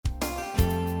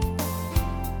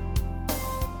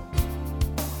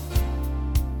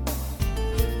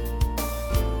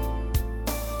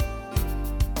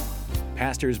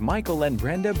Pastors Michael and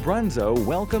Brenda Brunzo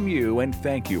welcome you and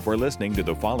thank you for listening to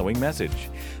the following message.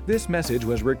 This message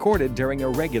was recorded during a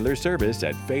regular service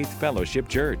at Faith Fellowship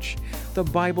Church. The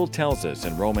Bible tells us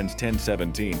in Romans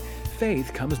 10:17,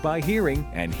 faith comes by hearing,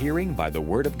 and hearing by the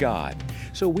Word of God.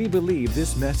 So we believe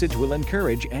this message will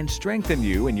encourage and strengthen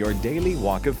you in your daily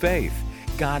walk of faith.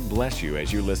 God bless you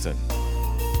as you listen.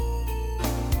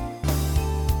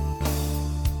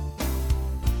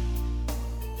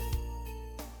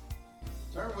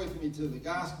 Turn with me to the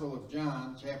Gospel of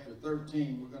John, chapter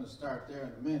 13. We're going to start there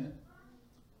in a minute.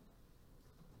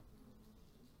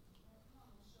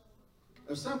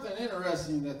 There's something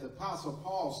interesting that the Apostle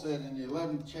Paul said in the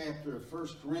 11th chapter of 1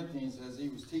 Corinthians as he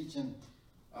was teaching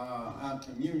on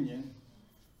communion.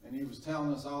 And he was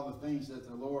telling us all the things that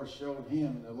the Lord showed him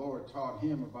and the Lord taught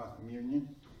him about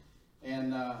communion.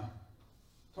 And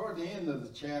toward the end of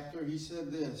the chapter, he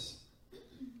said this.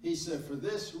 He said, for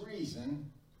this reason,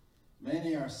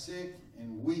 many are sick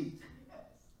and weak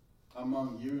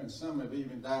among you, and some have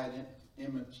even died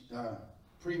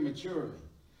prematurely.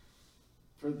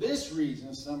 For this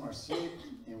reason, some are sick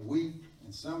and weak,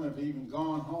 and some have even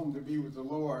gone home to be with the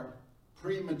Lord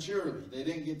prematurely. They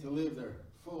didn't get to live their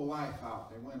full life out.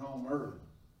 They went home early.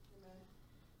 Amen.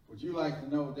 Would you like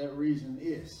to know what that reason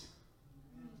is?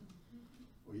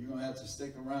 Well, you're going to have to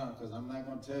stick around because I'm not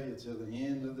going to tell you till the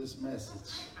end of this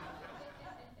message.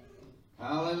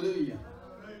 Hallelujah.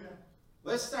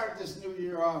 Let's start this new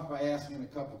year off by asking a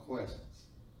couple questions.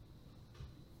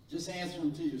 Just answer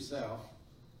them to yourself.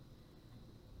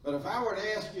 But if I were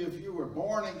to ask you if you were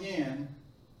born again,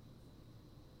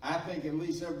 I think at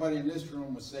least everybody in this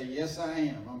room would say, yes, I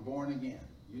am. I'm born again.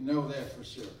 You know that for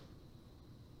sure.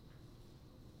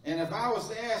 And if I was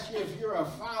to ask you if you're a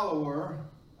follower,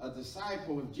 a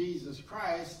disciple of Jesus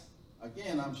Christ,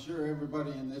 again, I'm sure everybody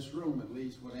in this room at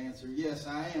least would answer, yes,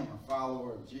 I am a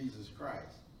follower of Jesus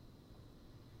Christ.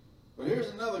 But here's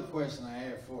another question I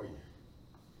have for you.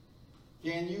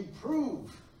 Can you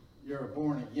prove you're a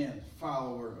born-again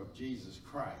follower of Jesus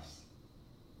Christ?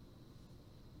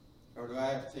 Or do I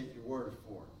have to take your word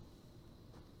for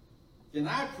it? Can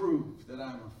I prove that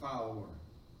I'm a follower,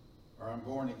 or I'm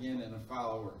born again and a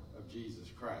follower of Jesus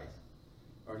Christ?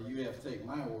 Or do you have to take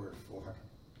my word for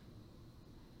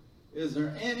it? Is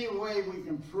there any way we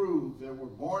can prove that we're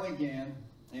born again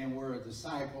and we're a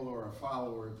disciple or a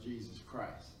follower of Jesus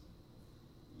Christ?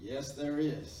 Yes, there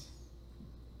is.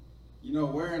 You know,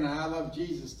 wearing an I Love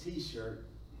Jesus t-shirt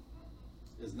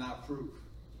is not proof.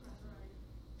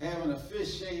 Having a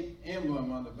fish-shaped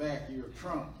emblem on the back of your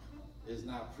trunk is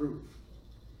not proof.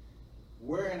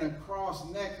 Wearing a cross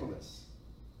necklace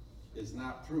is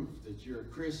not proof that you're a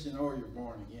Christian or you're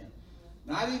born again.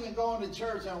 Not even going to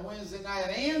church on Wednesday night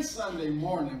and Sunday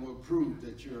morning will prove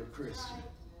that you're a Christian.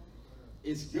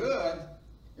 It's good.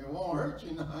 It won't hurt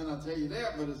you none, I'll tell you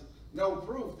that, but it's no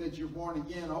proof that you're born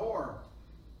again or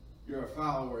you're a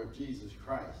follower of Jesus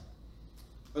Christ.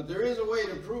 But there is a way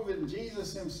to prove it, and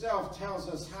Jesus himself tells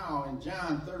us how in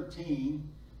John 13,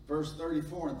 verse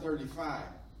 34 and 35.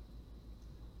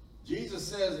 Jesus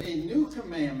says, a new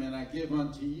commandment I give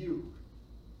unto you,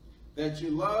 that you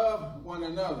love one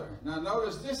another. Now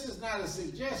notice, this is not a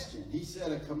suggestion. He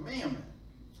said a commandment,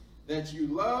 that you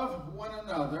love one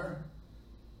another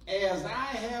as I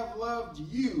have loved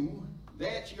you,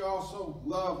 that you also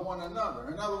love one another.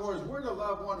 In other words, we're to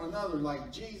love one another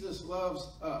like Jesus loves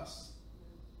us.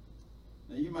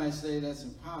 Now you might say that's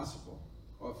impossible.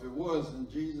 Well, if it was, then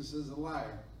Jesus is a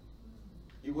liar.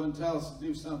 He wouldn't tell us to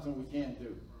do something we can't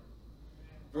do.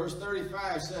 Verse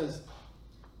 35 says,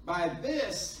 by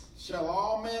this shall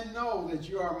all men know that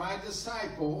you are my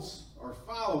disciples or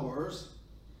followers,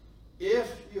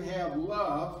 if you have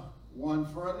love one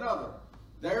for another.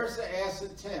 There's the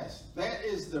acid test. That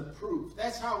is the proof.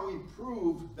 That's how we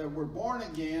prove that we're born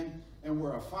again and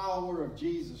we're a follower of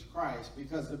Jesus Christ.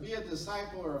 Because to be a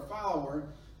disciple or a follower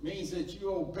means that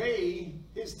you obey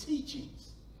his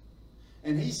teachings.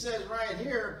 And he says right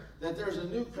here that there's a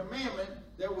new commandment,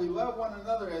 that we love one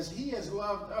another as he has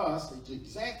loved us. It's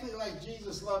exactly like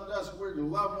Jesus loved us. We're to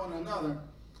love one another.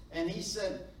 And he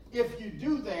said, if you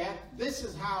do that, this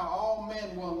is how all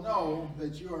men will know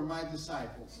that you are my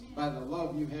disciples, by the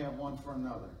love you have one for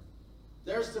another.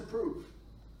 There's the proof.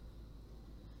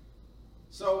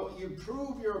 So you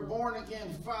prove you're a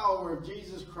born-again follower of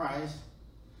Jesus Christ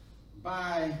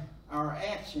by our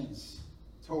actions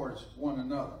towards one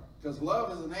another. Because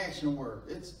love is an action word.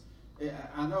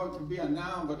 I know it can be a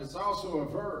noun, but it's also a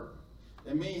verb.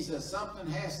 It means that something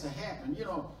has to happen. You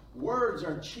know, words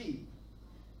are cheap.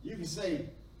 You can say,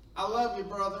 I love you,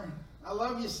 brother. I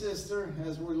love you, sister,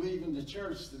 as we're leaving the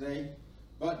church today.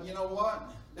 But you know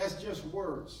what? that's just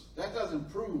words. That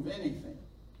doesn't prove anything.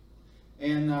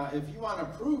 And if you want to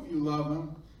prove you love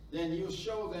them, then you'll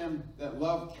show them that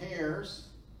love cares,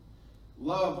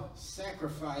 love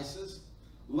sacrifices,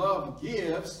 love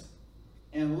gives,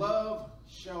 and love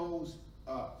shows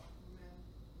up. Amen.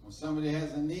 When somebody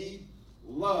has a need,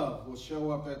 love will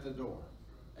show up at the door.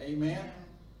 Amen? Amen.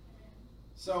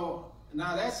 So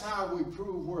now that's how we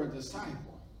prove we're a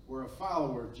disciple. We're a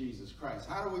follower of Jesus Christ.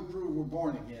 How do we prove we're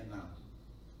born again now?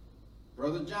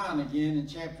 Brother John again in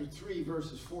chapter 3,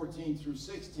 verses 14 through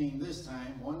 16 this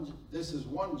time. This is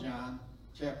 1 John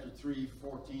chapter 3,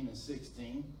 14 and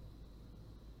 16.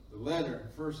 The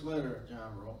first letter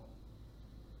John wrote.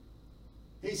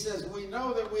 He says, we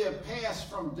know that we have passed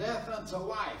from death unto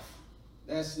life.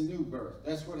 That's the new birth.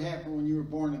 That's what happened when you were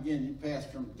born again. You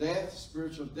passed from death,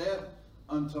 spiritual death,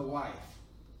 unto life.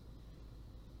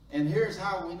 And here's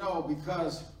how we know,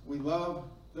 because we love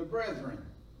the brethren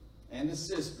and the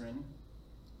sistren.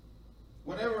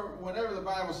 Whenever the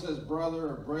Bible says brother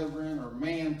or brethren or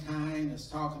mankind, it's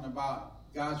talking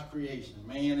about God's creation,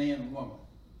 man and woman.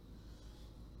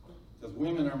 Because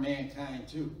women are mankind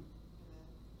too.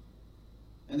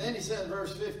 And then he said in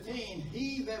verse 15,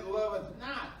 he that loveth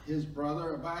not his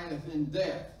brother abideth in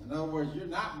death. In other words, you're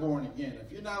not born again.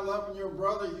 If you're not loving your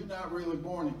brother, you're not really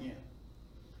born again.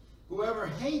 Whoever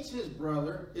hates his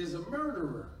brother is a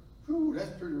murderer. Whew,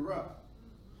 that's pretty rough.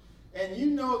 And you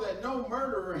know that no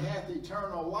murderer hath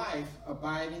eternal life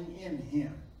abiding in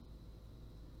him.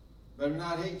 Better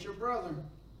not hate your brother.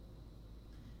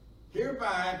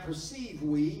 Hereby perceive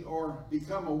we, or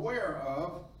become aware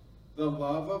of, the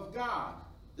love of God.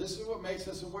 This is what makes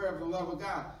us aware of the love of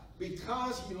God.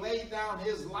 Because he laid down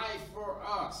his life for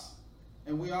us.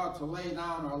 And we ought to lay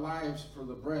down our lives for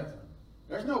the brethren.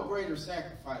 There's no greater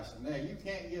sacrifice than that. You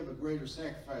can't give a greater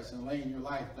sacrifice than laying your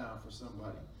life down for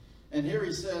somebody. And here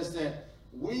he says that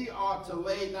we ought to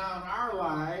lay down our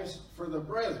lives for the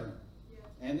brethren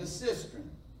and the sistren.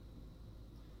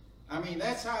 I mean,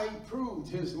 that's how he proved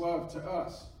his love to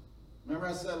us. Remember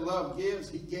I said love gives,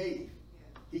 he gave.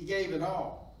 He gave it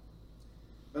all.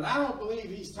 But I don't believe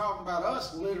he's talking about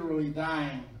us literally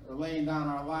dying or laying down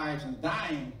our lives and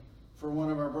dying for one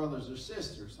of our brothers or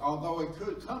sisters. Although it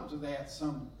could come to that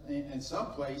in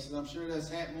some places. I'm sure that's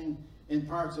happening in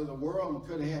parts of the world and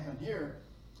could happen here.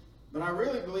 But I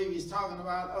really believe he's talking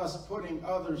about us putting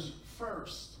others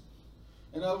first.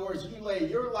 In other words, you lay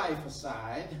your life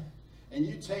aside and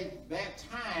you take that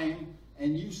time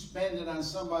and you spend it on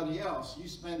somebody else. You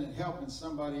spend it helping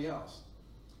somebody else.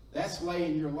 That's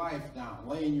laying your life down,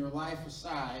 laying your life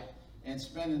aside and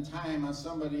spending time on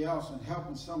somebody else and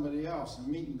helping somebody else and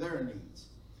meeting their needs.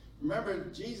 Remember,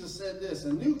 Jesus said this,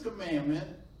 a new commandment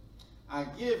I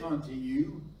give unto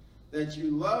you, that you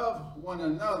love one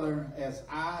another as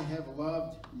I have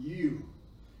loved you.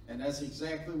 And that's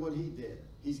exactly what he did.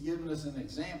 He's given us an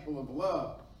example of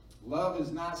love. Love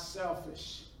is not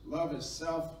selfish. Love is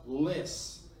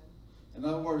selfless. In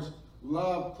other words,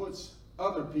 love puts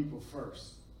other people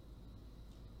first.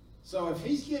 So if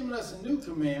he's given us a new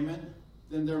commandment,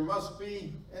 then there must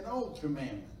be an old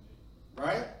commandment,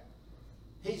 right?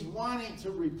 He's wanting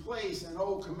to replace an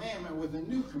old commandment with a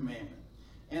new commandment.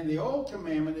 And the old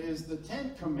commandment is the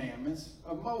 10 Commandments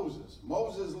of Moses.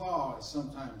 Moses' Law is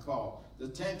sometimes called the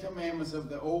 10 Commandments of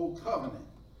the Old Covenant.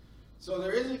 So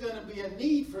there isn't going to be a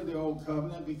need for the Old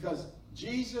Covenant because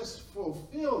Jesus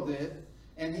fulfilled it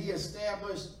and he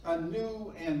established a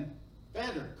new and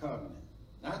better covenant.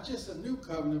 Not just a new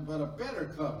covenant, but a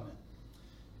better covenant.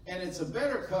 And it's a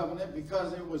better covenant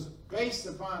because it was based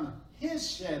upon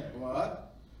his shed blood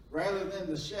rather than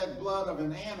the shed blood of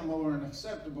an animal or an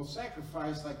acceptable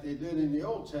sacrifice like they did in the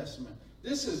Old Testament.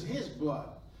 This is his blood.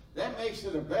 That makes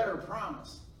it a better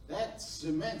promise. That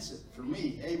cements it for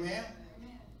me. Amen?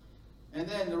 Amen. And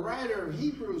then the writer of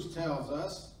Hebrews tells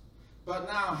us, but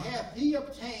now hath he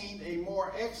obtained a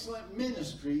more excellent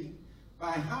ministry,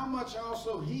 by how much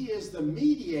also he is the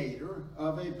mediator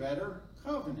of a better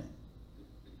covenant.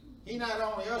 He not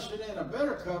only ushered in a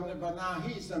better covenant, but now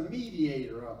he's the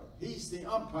mediator of it. He's the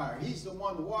umpire. He's the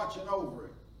one watching over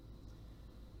it.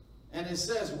 And it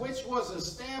says, which was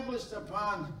established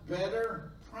upon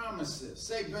better promises.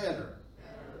 Say better.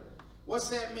 Better. What's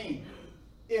that mean?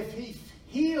 If he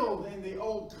healed in the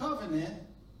old covenant,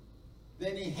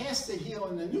 then he has to heal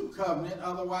in the new covenant,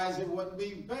 otherwise it wouldn't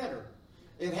be better.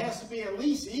 It has to be at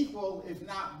least equal, if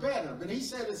not better. But he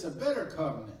said it's a better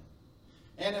covenant.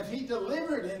 And if he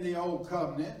delivered in the old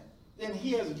covenant, then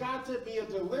he has got to be a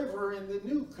deliverer in the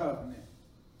new covenant.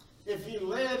 If he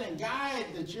led and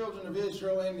guided the children of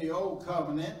Israel in the old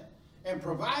covenant and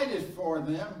provided for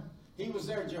them, he was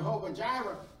their Jehovah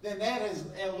Jireh, then that is,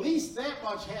 at least that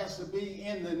much has to be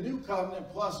in the new covenant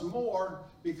plus more,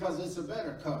 because it's a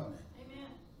better covenant. Amen.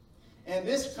 And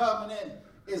this covenant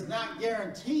is not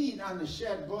guaranteed on the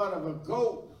shed blood of a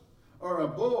goat or a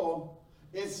bull.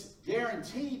 It's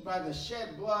guaranteed by the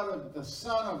shed blood of the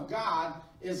Son of God.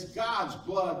 It's God's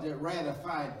blood that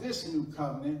ratified this new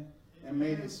covenant and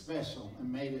made it special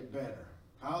and made it better.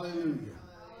 Hallelujah.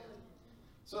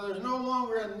 So there's no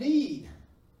longer a need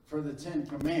for the Ten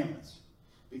Commandments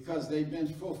because they've been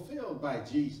fulfilled by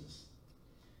Jesus.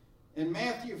 In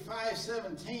Matthew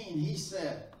 5:17, he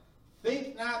said,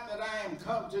 "Think not that I am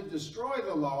come to destroy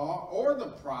the law or the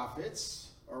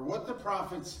prophets," or what the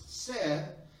prophets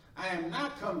said. "I am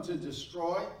not come to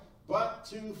destroy, but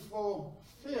to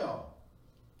fulfill."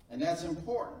 And that's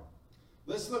important.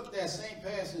 Let's look at that same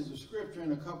passage of Scripture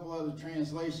in a couple other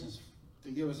translations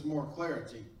to give us more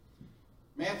clarity.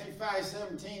 Matthew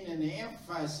 5:17 in the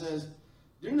Amplified says,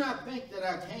 "Do not think that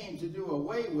I came to do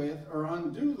away with or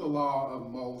undo the law of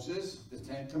Moses," the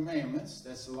Ten Commandments,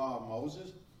 that's the law of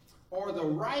Moses, "or the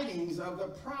writings of the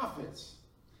prophets.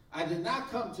 I did not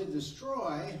come to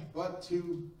destroy, but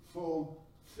to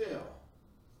fulfill."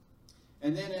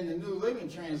 And then in the New Living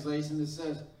Translation it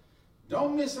says,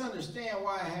 "Don't misunderstand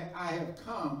why I have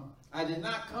come. I did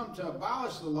not come to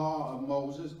abolish the law of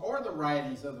Moses or the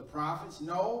writings of the prophets.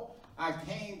 No, I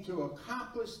came to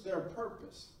accomplish their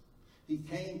purpose." He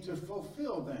came to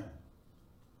fulfill them.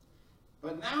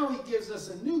 But now he gives us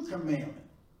a new commandment,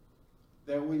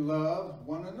 that we love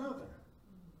one another.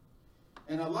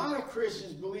 And a lot of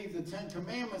Christians believe the Ten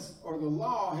Commandments or the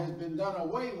law has been done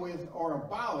away with or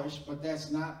abolished, but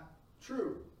that's not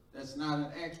true. That's not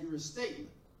an accurate statement.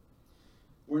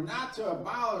 We're not to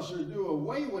abolish or do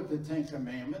away with the Ten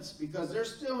Commandments because they're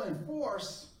still in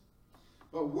force,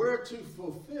 but we're to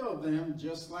fulfill them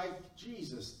just like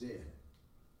Jesus did.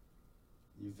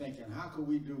 You're thinking, how could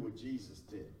we do what Jesus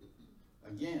did?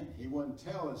 Again, he wouldn't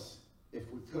tell us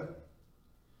if we could.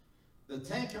 The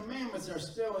Ten Commandments are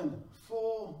still in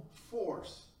full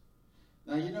force.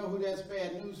 Now, you know who that's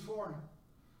bad news for?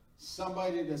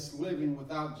 Somebody that's living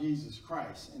without Jesus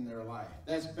Christ in their life.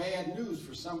 That's bad news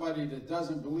for somebody that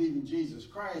doesn't believe in Jesus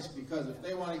Christ, because if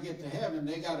they want to get to heaven,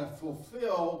 they got to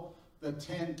fulfill the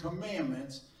Ten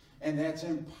Commandments, and that's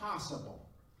impossible.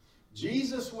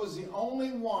 Jesus was the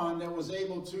only one that was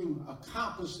able to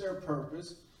accomplish their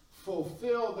purpose,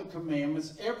 fulfill the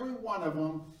commandments, every one of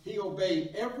them. He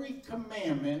obeyed every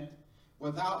commandment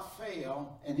without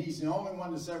fail, and he's the only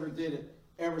one that's ever did it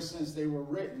ever since they were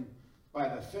written by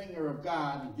the finger of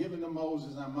God and given to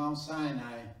Moses on Mount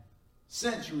Sinai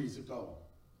centuries ago.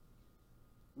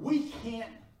 We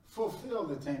can't fulfill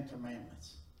the Ten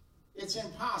Commandments. It's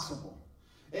impossible.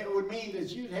 It would mean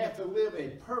that you'd have to live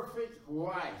a perfect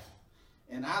life.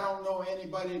 And I don't know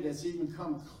anybody that's even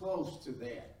come close to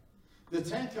that. The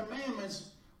Ten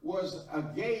Commandments was a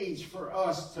gauge for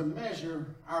us to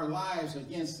measure our lives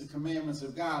against the commandments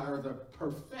of God, or the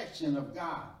perfection of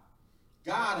God.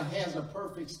 God has a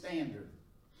perfect standard.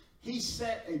 He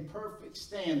set a perfect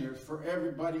standard for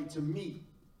everybody to meet.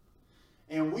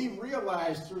 And we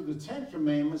realized through the Ten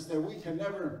Commandments that we can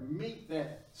never meet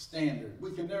that standard.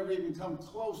 We can never even come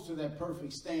close to that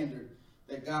perfect standard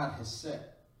that God has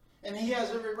set. And he has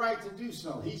every right to do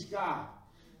so. He's God.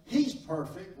 He's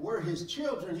perfect. We're his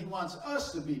children. He wants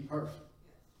us to be perfect.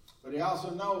 But he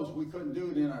also knows we couldn't do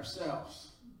it in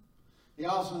ourselves. He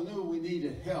also knew we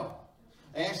needed help.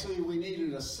 Actually, we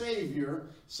needed a Savior,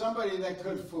 somebody that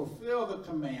could fulfill the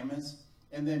commandments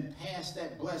and then pass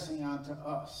that blessing on to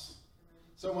us.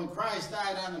 So when Christ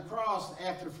died on the cross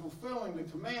after fulfilling the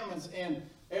commandments and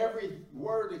every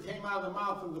word that came out of the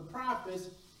mouth of the prophets,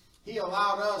 he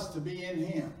allowed us to be in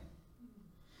him.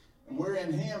 And we're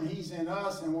in him, he's in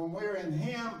us, and when we're in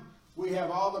him, we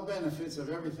have all the benefits of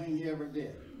everything he ever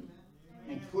did,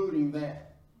 including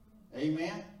that.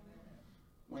 Amen?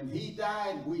 When he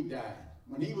died, we died.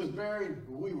 When he was buried,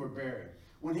 we were buried.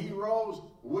 When he rose,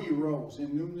 we rose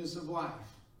in newness of life.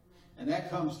 And that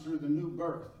comes through the new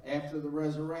birth after the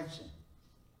resurrection.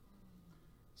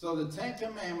 So the Ten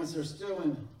Commandments are still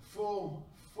in full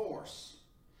force,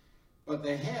 but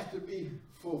they have to be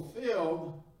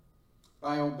fulfilled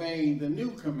by obeying the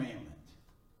new commandment.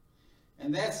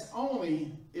 And that's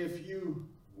only if you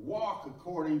walk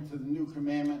according to the new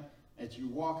commandment, that you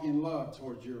walk in love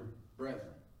towards your brethren.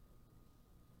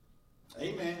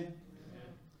 Amen. Amen.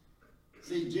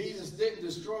 See, Jesus didn't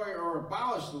destroy or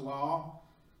abolish the law.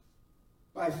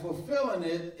 By fulfilling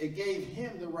it, it gave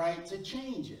him the right to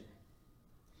change it.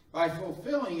 By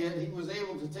fulfilling it, he was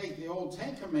able to take the old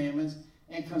Ten Commandments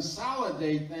and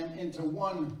consolidate them into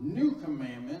one new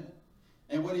commandment.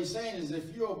 And what he's saying is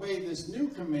if you obey this new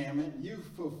commandment, you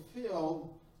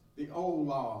fulfill the old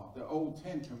law, the old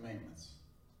 10 commandments.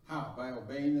 How? By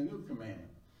obeying the new commandment.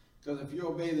 Because if you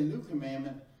obey the new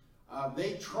commandment,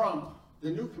 the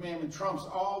new commandment trumps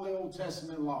all the Old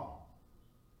Testament law.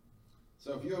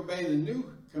 So if you obey the new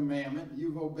commandment,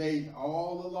 you've obeyed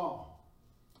all the law.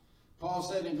 Paul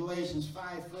said in Galatians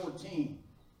 5:14,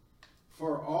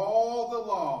 for all the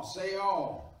law, say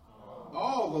all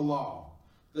the law,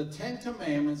 the 10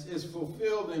 commandments is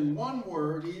fulfilled in one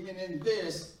word, even in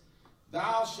this,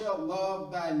 thou shalt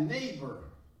love thy neighbor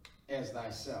as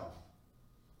thyself.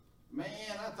 Man,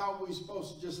 I thought we were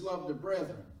supposed to just love the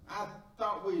brethren. I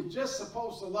thought we were just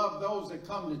supposed to love those that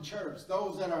come to church,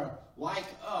 those that are like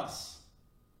us.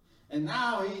 And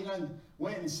now he done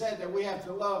went and said that we have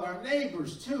to love our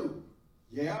neighbors too.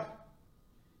 Yeah.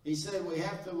 He said we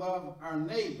have to love our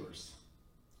neighbors.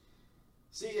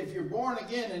 See, if you're born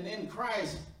again and in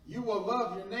Christ, you will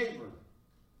love your neighbor.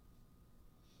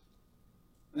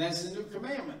 And that's the new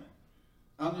commandment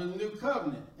under the new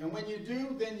covenant. And when you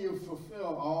do, then you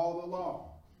fulfill all the law.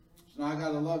 So now I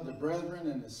got to love the brethren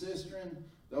and the sistren,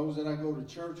 those that I go to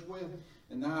church with.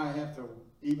 And now I have to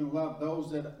even love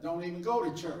those that don't even go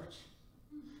to church.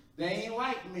 They ain't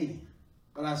like me,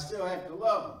 but I still have to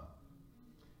love them.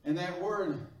 And that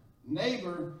word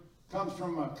neighbor comes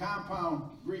from a compound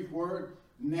Greek word,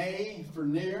 ne for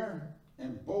near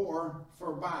and bor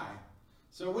for by.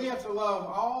 So we have to love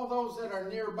all those that are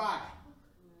nearby.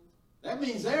 That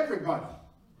means everybody.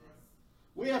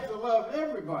 We have to love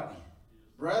everybody.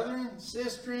 Brethren,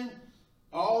 sistren,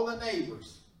 all the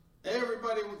neighbors.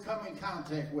 Everybody we come in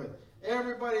contact with.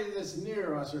 Everybody that's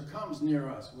near us or comes near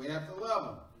us. We have to love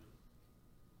them.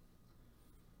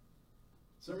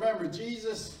 So remember,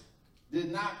 Jesus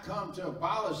did not come to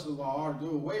abolish the law or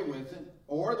do away with it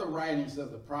or the writings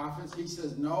of the prophets. He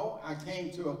says, no, I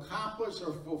came to accomplish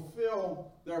or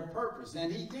fulfill their purpose.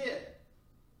 And he did.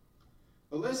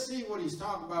 But let's see what he's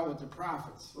talking about with the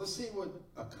prophets. Let's see what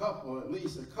at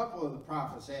least a couple of the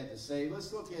prophets had to say.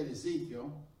 Let's look at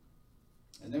Ezekiel.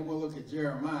 And then we'll look at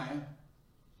Jeremiah.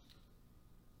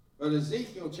 But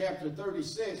Ezekiel chapter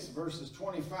 36, verses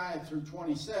 25 through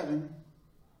 27,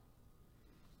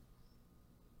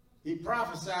 he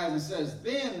prophesies and says,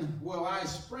 then will I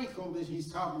sprinkle,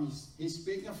 he's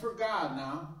speaking for God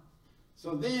now.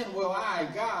 So then will I,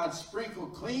 God, sprinkle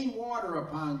clean water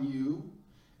upon you,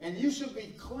 and you shall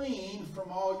be clean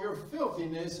from all your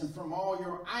filthiness, and from all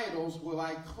your idols will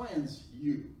I cleanse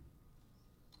you.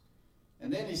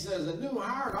 And then he says, a new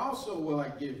heart also will I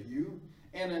give you,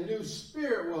 and a new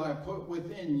spirit will I put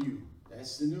within you.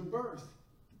 That's the new birth.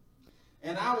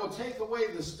 And I will take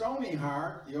away the stony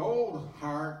heart, the old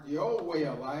way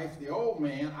of life, the old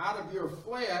man, out of your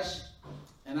flesh,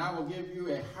 and I will give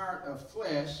you a heart of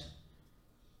flesh,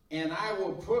 and I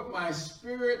will put my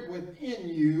spirit within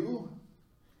you,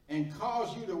 and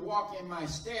cause you to walk in my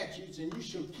statutes, and you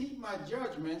shall keep my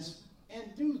judgments and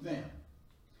do them.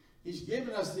 He's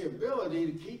given us the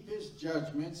ability to keep his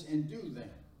judgments and do them.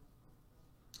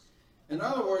 In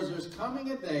other words, there's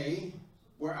coming a day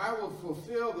where I will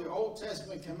fulfill the Old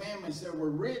Testament commandments that were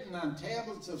written on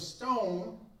tablets of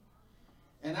stone,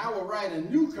 and I will write a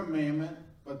new commandment,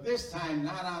 but this time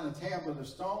not on a tablet of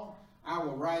stone. I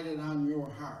will write it on your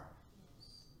heart.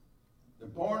 The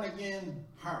born-again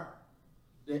heart,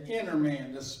 the inner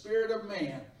man, the spirit of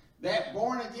man, that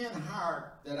born-again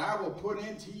heart that I will put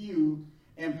into you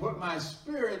and put my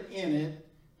spirit in it,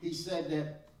 he said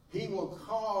that he will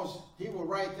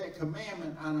write that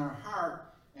commandment on our heart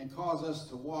and cause us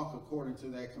to walk according to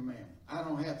that commandment. I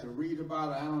don't have to read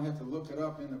about it. I don't have to look it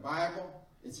up in the Bible.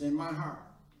 It's in my heart.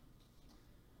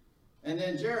 And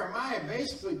then Jeremiah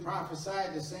basically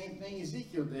prophesied the same thing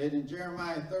Ezekiel did in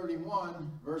Jeremiah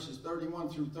 31, verses 31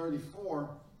 through 34.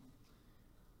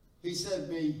 He said,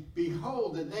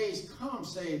 behold, the days come,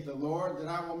 saith the Lord, that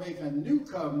I will make a new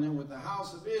covenant with the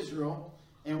house of Israel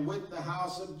and with the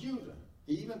house of Judah.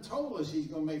 He even told us he's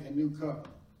going to make a new covenant.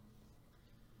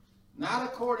 Not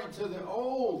according to the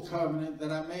old covenant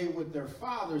that I made with their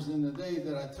fathers in the day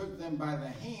that I took them by the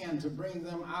hand to bring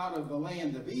them out of the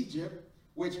land of Egypt,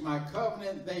 which my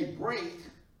covenant they break,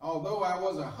 although I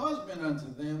was a husband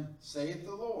unto them, saith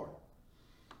the Lord.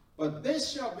 But this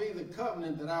shall be the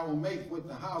covenant that I will make with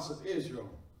the house of Israel.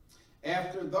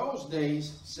 After those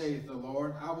days, saith the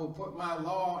Lord, I will put my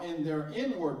law in their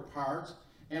inward parts,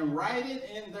 and write it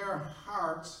in their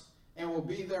hearts, and will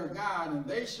be their God, and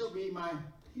they shall be my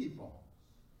people.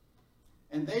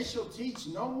 And they shall teach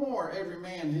no more every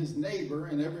man his neighbor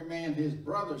and every man his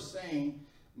brother, saying,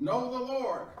 know the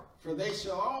Lord, for they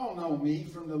shall all know me,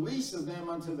 from the least of them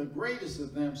unto the greatest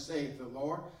of them, saith the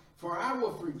Lord. For I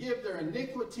will forgive their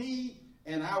iniquity,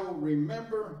 and I will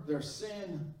remember their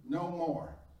sin no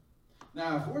more.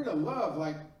 Now, if we're to love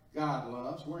like God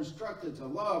loves, we're instructed to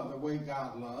love the way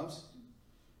God loves.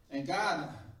 And God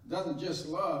doesn't just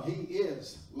love, he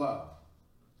is love.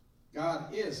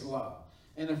 God is love.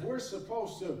 And if we're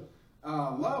supposed to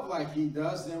love like he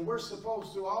does, then we're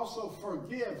supposed to also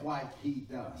forgive like he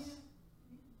does.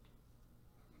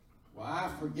 Well, I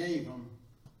forgave them,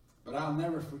 but I'll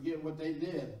never forget what they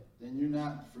did. Then you're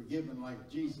not forgiven like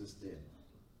Jesus did.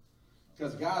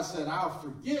 Because God said, I'll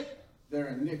forget their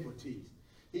iniquities.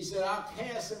 He said, I'll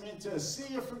cast them into a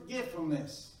sea of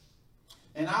forgetfulness.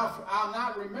 And I'll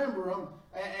not remember them.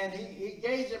 And he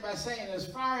gauged it by saying,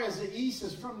 as far as the east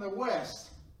is from the west,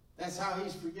 that's how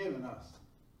he's forgiven us.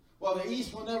 Well, the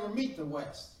east will never meet the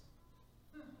west.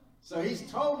 So he's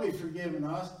totally forgiven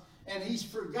us, and he's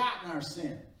forgotten our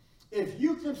sin. If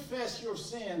you confess your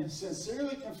sin,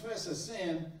 sincerely confess a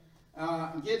sin,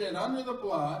 get it under the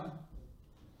blood,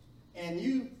 and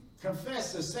you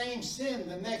confess the same sin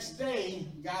the next day,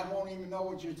 God won't even know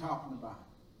what you're talking about.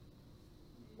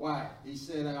 Why? He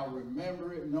said, I'll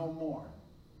remember it no more.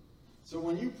 So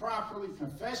when you properly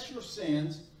confess your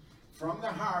sins from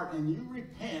the heart and you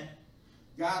repent,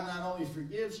 God not only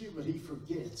forgives you, but he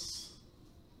forgets.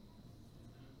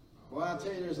 Well, I'll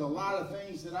tell you, there's a lot of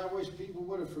things that I wish people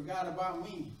would have forgot about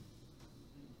me.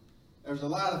 There's a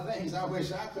lot of things I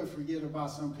wish I could forget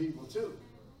about some people too.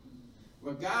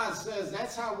 But God says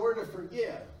that's how we're to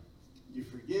forgive. You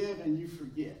forgive and you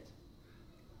forget.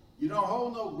 You don't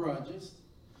hold no grudges.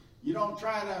 You don't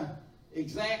try to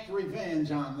exact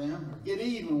revenge on them or get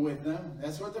even with them.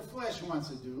 That's what the flesh wants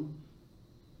to do.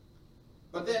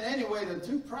 But then anyway, the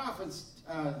two prophets,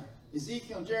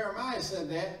 Ezekiel and Jeremiah, said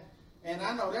that. And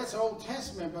I know that's Old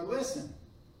Testament, but listen.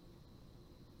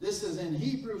 This is in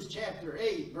Hebrews chapter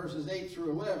 8, verses 8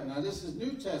 through 11. Now this is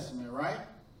New Testament, right?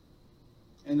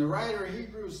 And the writer of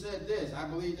Hebrews said this. I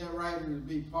believe that writer to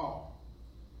be Paul.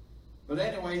 But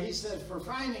anyway, he said, for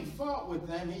finding fault with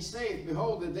them, he saith,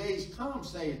 behold, the days come,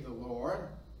 saith the Lord.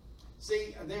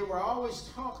 See, they were always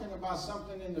talking about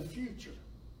something in the future.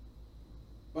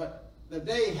 But the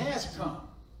day has come.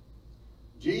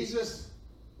 Jesus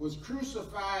was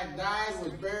crucified, died,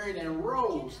 was buried, and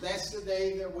rose. That's the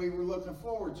day that we were looking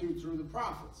forward to through the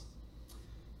prophets.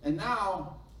 And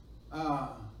now,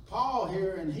 Paul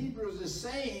here in Hebrews is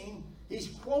saying, he's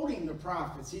quoting the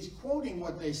prophets. He's quoting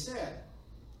what they said.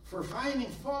 For finding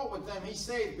fault with them, he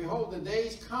saith, behold, the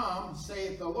days come,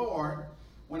 saith the Lord,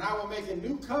 when I will make a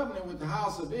new covenant with the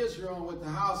house of Israel and with the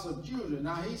house of Judah.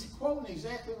 Now, he's quoting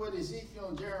exactly what Ezekiel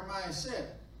and Jeremiah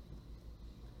said.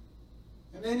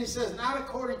 And then he says, not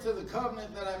according to the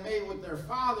covenant that I made with their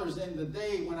fathers in the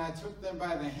day when I took them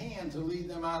by the hand to lead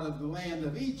them out of the land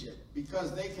of Egypt,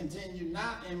 because they continued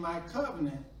not in my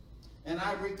covenant, and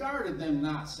I regarded them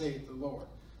not, saith the Lord.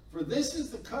 For this is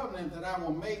the covenant that I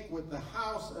will make with the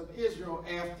house of Israel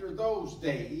after those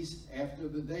days, after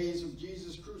the days of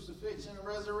Jesus' crucifixion and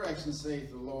resurrection,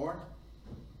 saith the Lord.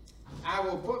 I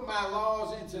will put my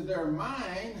laws into their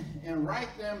mind and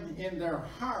write them in their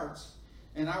hearts,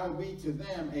 and I will be to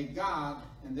them a God,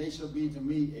 and they shall be to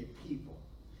me a people.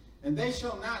 And they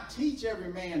shall not teach every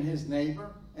man his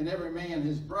neighbor, and every man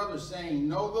his brother, saying,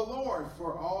 know the Lord,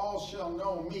 for all shall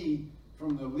know me,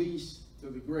 from the least to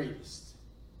the greatest.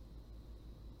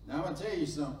 Now, I'm going to tell you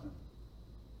something.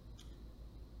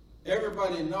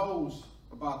 Everybody knows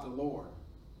about the Lord.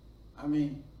 I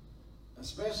mean,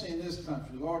 especially in this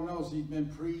country. Lord knows he's been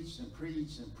preached and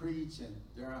preached and preached. And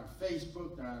they're on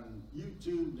Facebook, they're on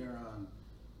YouTube, they're on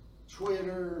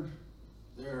Twitter,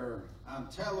 they're on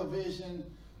television.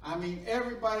 I mean,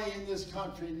 everybody in this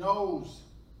country knows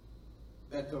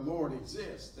that the Lord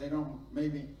exists. They don't,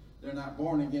 maybe they're not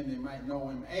born again, they might know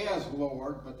him as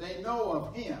Lord, but they know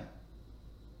of him.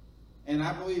 And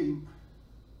I believe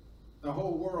the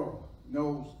whole world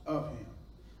knows of him,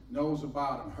 knows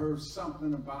about him, heard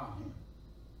something about him.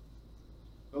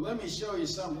 But let me show you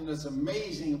something that's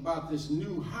amazing about this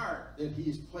new heart that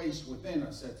he's placed within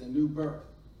us at the new birth.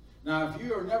 Now, if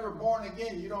you are never born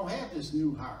again, you don't have this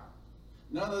new heart.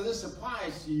 None of this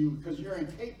applies to you because you're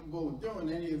incapable of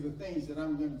doing any of the things that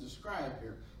I'm going to describe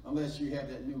here unless you have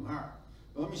that new heart.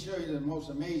 But let me show you the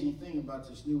most amazing thing about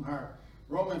this new heart.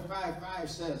 Romans 5:5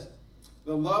 says,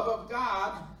 the love of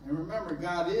God, and remember,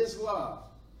 God is love.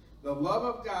 The love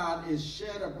of God is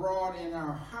shed abroad in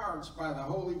our hearts by the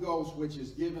Holy Ghost, which is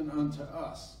given unto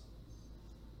us.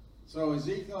 So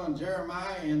Ezekiel and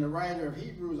Jeremiah and the writer of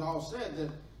Hebrews all said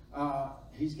that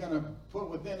he's going to put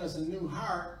within us a new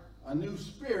heart, a new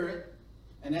spirit,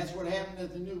 and that's what happened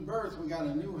at the new birth. We got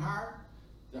a new heart.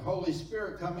 The Holy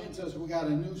Spirit come into us. We got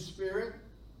a new spirit.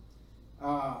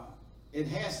 it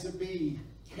has to be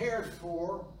cared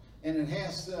for, and it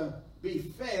has to be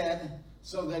fed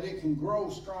so that it can grow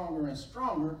stronger and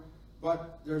stronger.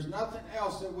 But there's nothing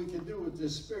else that we can do with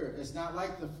this spirit. It's not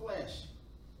like the flesh.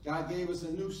 God gave us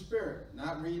a new spirit,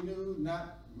 not renewed,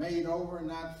 not made over,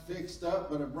 not fixed up,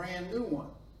 but a brand new one.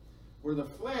 Where the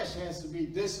flesh has to be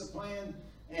disciplined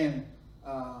and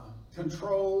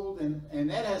controlled, and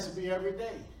that has to be every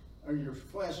day, or your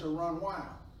flesh will run wild.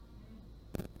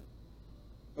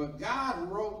 But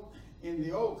God wrote in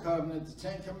the Old Covenant the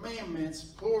Ten Commandments,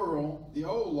 plural, the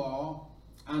Old Law,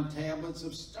 on tablets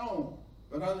of stone.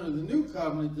 But under the New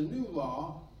Covenant, the New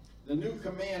Law, the New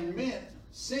Commandment,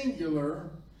 singular,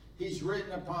 He's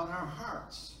written upon our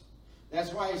hearts.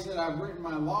 That's why He said, I've written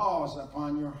my laws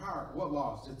upon your heart. What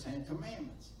laws? The Ten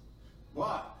Commandments.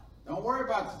 But don't worry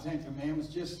about the Ten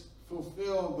Commandments. Just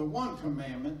fulfill the one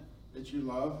commandment that you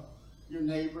love, your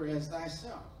neighbor as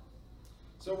thyself.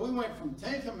 So we went from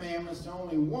 10 commandments to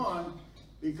only one,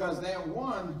 because that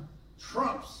one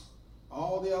trumps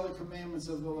all the other commandments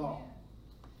of the law.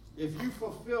 If you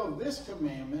fulfill this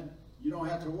commandment, you don't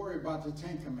have to worry about the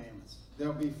 10 commandments.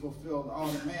 They'll be fulfilled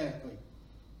automatically.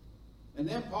 And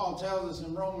then Paul tells us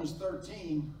in Romans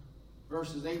 13,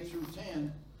 verses 8 through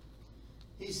 10,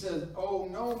 he says, owe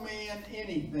no man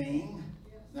anything.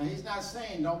 Now, he's not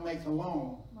saying don't make a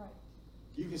loan. Right.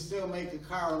 You can still make a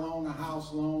car loan, a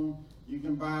house loan. You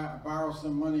can borrow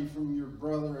some money from your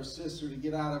brother or sister to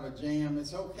get out of a jam.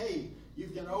 It's okay. You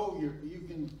can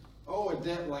owe a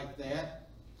debt like that.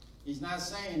 He's not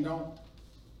saying don't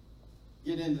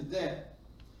get into debt.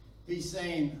 He's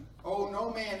saying, owe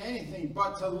no man anything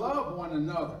but to love one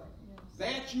another. Yes.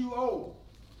 That you owe.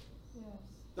 Yes.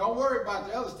 Don't worry about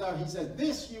the other stuff. He said,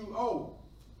 this you owe,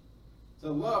 to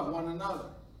love one another.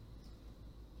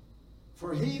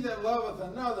 For he that loveth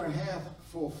another hath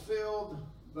fulfilled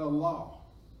the law.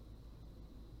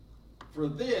 For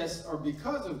this, or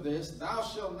because of this, thou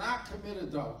shalt not commit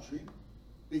adultery.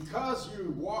 Because you're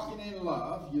walking in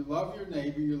love, you love your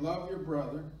neighbor, you love your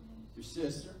brother, your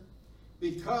sister.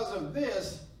 Because of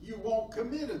this, you won't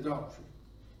commit adultery.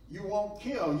 You won't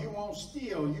kill, you won't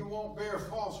steal, you won't bear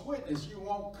false witness, you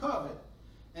won't covet.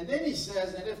 And then he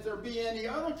says, and if there be any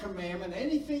other commandment,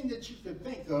 anything that you could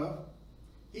think of,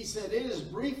 he said, it is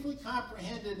briefly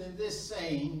comprehended in this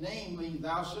saying, namely,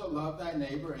 thou shalt love thy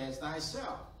neighbor as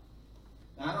thyself.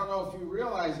 Now, I don't know if you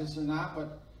realize this or not,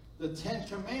 but the 10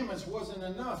 Commandments wasn't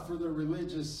enough for the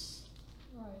religious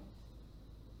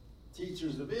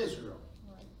teachers of Israel.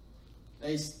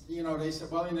 They said,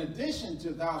 well, in addition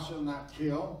to thou shalt not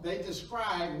kill, they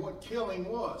described what killing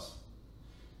was.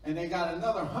 And they got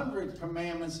another 100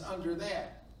 commandments under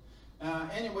that.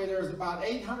 Anyway, there's about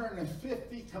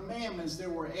 850 commandments that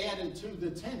were added to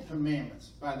the 10 Commandments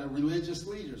by the religious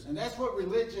leaders. And that's what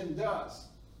religion does.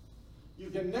 You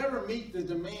can never meet the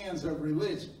demands of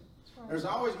religion. There's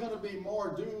always going to be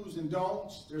more do's and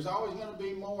don'ts. There's always going to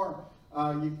be more,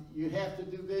 you have to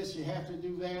do this, you have to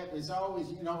do that. It's always,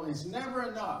 it's never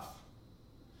enough.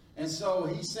 And so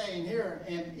he's saying here,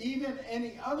 and even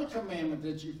any other commandment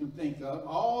that you can think of,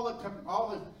 all the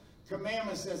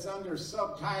commandments that's under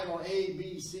subtitle A,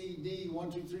 B, C, D,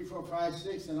 1, 2, 3, 4, 5,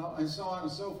 6, and so on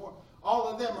and so forth, all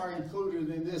of them are included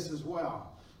in this as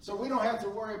well. So we don't have to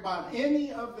worry about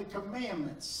any of the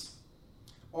commandments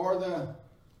or the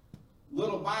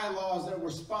little bylaws that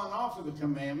were spun off of the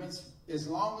commandments, as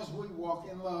long as we walk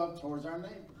in love towards our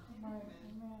neighbor. Amen.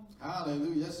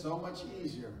 Hallelujah. That's so much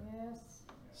easier. Yes.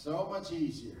 So much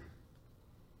easier.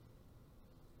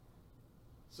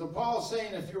 So Paul's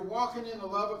saying if you're walking in the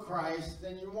love of Christ,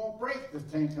 then you won't break the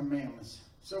 10 Commandments.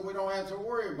 So we don't have to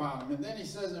worry about them. And then he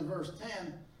says in verse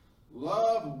 10,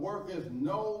 love worketh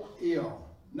no ill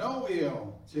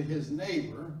to his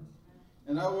neighbor.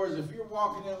 In other words, if you're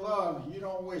walking in love, you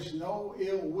don't wish no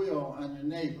ill will on your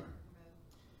neighbor.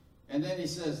 And then he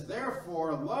says,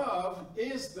 therefore, love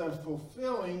is the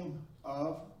fulfilling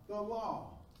of the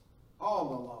law. All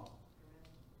the law.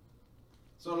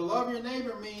 So to love your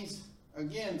neighbor means,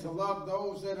 again, to love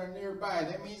those that are nearby.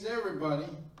 That means everybody.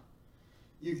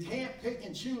 You can't pick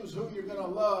and choose who you're going to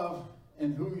love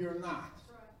and who you're not. That's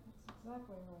right. That's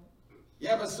exactly right.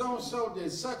 Yeah, but so-and-so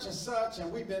did such and such,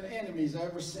 and we've been enemies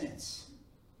ever since.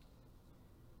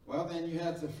 Well, then you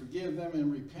have to forgive them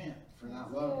and repent for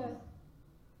not loving them.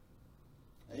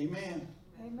 Amen.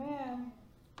 Amen.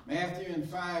 Matthew in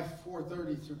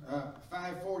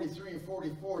 5:43 and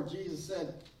 44, Jesus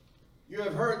said, you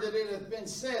have heard that it hath been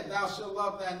said, thou shalt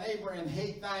love thy neighbor and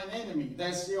hate thine enemy.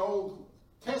 That's the Old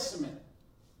Testament.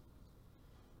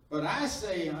 But I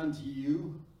say unto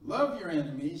you, love your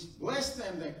enemies, bless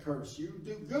them that curse you,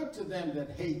 do good to them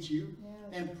that hate you,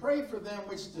 and pray for them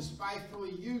which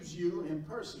despitefully use you and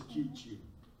persecute you.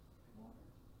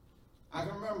 I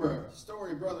can remember a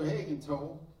story Brother Hagin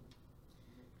told.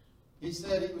 He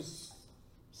said he was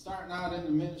starting out in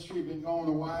the ministry, been going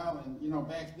a while, and, you know,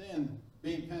 back then,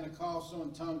 being Pentecostal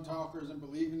and tongue talkers and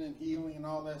believing in healing and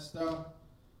all that stuff.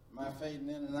 Am I fading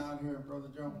in and out here, Brother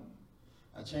Joe?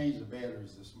 I changed the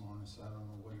batteries this morning, so I don't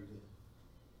know what it is.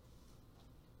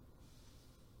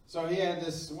 So he had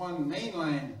this one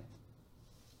mainline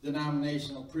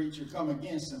denominational preacher come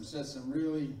against him, said some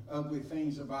really ugly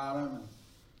things about him,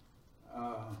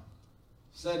 and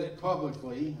said it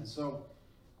publicly. And so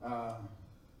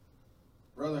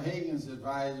Brother Hagin's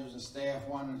advisors and staff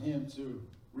wanted him to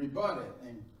rebut it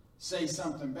and say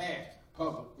something back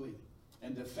publicly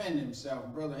and defend himself.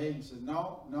 And Brother Hagin said,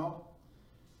 no.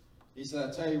 He said,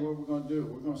 I'll tell you what we're going to do.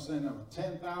 We're going to send him a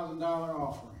 $10,000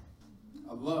 offering,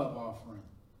 a love offering.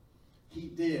 He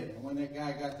did. And when that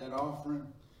guy got that offering,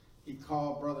 he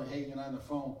called Brother Hagin on the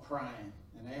phone crying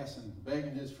and asking,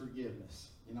 begging his forgiveness.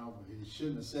 You know, he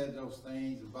shouldn't have said those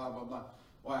things and blah, blah, blah.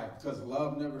 Why? Because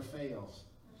love never fails.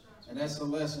 And that's the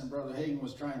lesson Brother Hagin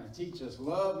was trying to teach us.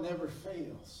 Love never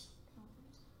fails.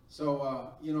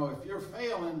 So, you know, if you're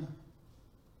failing,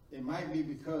 it might be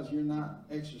because you're not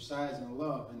exercising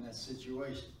love in that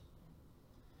situation.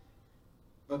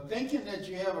 But thinking that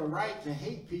you have a right to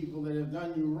hate people that have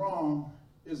done you wrong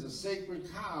is a sacred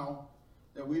cow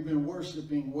that we've been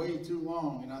worshiping way too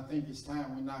long. And I think it's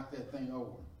time we knock that thing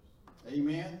over.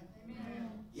 Amen? Amen.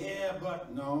 Yeah,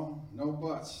 but no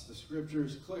buts. The scripture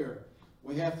is clear.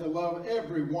 We have to love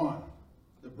everyone,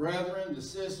 the brethren, the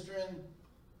sistren,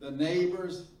 the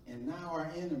neighbors, and now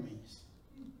our enemies.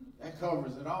 That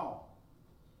covers it all.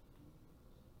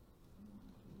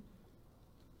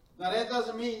 Now that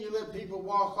doesn't mean you let people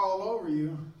walk all over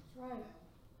you. That's right.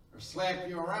 Or slap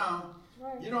you around.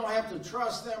 That's right. You don't have to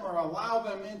trust them or allow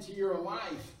them into your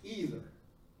life either.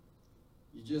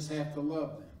 You just have to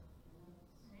love them.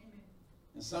 Amen.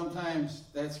 And sometimes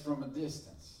that's from a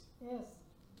distance. Yes.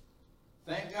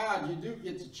 Thank God you do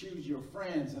get to choose your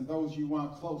friends and those you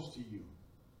want close to you.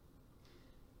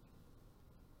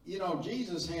 You know,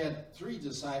 Jesus had 3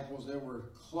 disciples that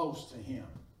were close to him.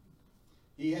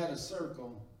 He had a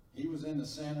circle. He was in the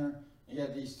center. He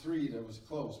had these 3 that was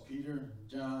close. Peter,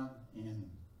 John, and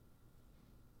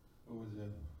what was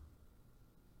it?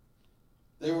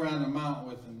 They were on the mountain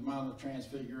with him, the Mount of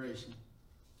Transfiguration.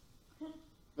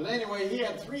 But anyway, he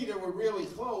had 3 that were really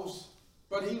close,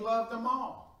 but he loved them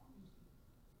all.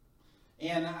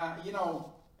 And, you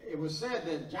know, it was said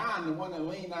that John, the one that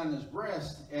leaned on his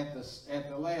breast at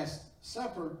the Last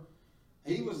Supper,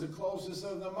 he was the closest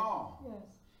of them all. Yes.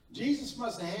 Jesus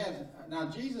must have had,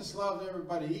 now Jesus loved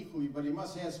everybody equally, but he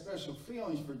must have had special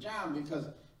feelings for John because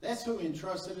that's who he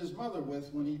entrusted his mother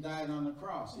with when he died on the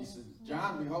cross. He said,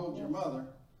 John, behold your mother.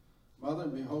 Mother,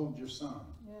 behold your son.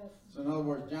 Yes. So in other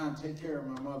words, John, take care of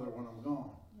my mother when I'm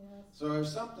gone. Yes. So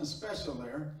there's something special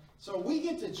there. So we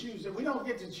get to choose it. We don't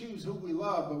get to choose who we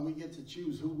love, but we get to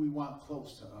choose who we want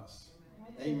close to us.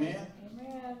 Amen?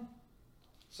 Amen.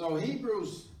 So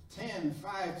Hebrews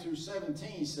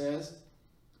 10:5-17 says,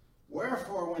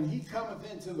 Wherefore, when he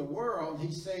cometh into the world,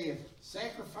 he saith,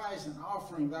 Sacrifice and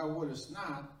offering thou wouldest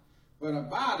not, but a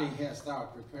body hast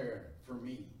thou prepared for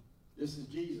me. This is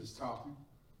Jesus talking.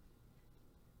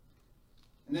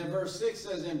 And then verse 6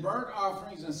 says, In burnt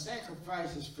offerings and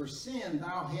sacrifices for sin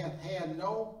thou hast had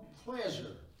no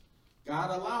pleasure.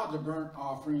 God allowed the burnt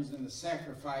offerings and the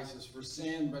sacrifices for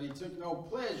sin, but he took no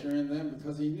pleasure in them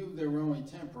because he knew they were only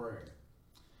temporary.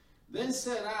 Then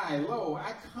said I, Lo,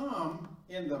 I come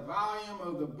in the volume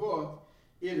of the book,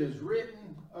 it is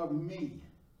written of me.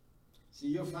 See,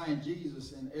 you'll find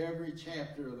Jesus in every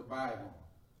chapter of the Bible.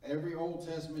 Every Old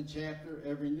Testament chapter,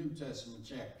 every New Testament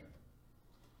chapter.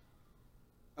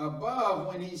 Above,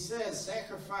 when he says,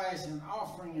 Sacrifice and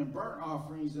offering and burnt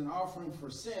offerings and offering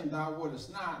for sin thou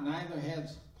wouldest not, neither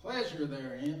hadst pleasure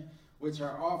therein, which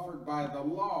are offered by the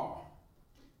law.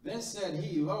 Then said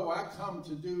he, Lo, I come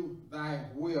to do thy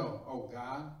will, O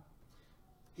God.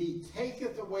 He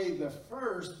taketh away the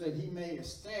first, that he may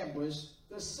establish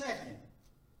the second.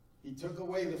 He took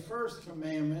away the first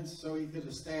commandments so he could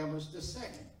establish the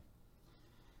second.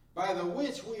 By the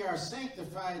which we are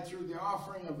sanctified through the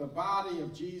offering of the body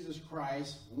of Jesus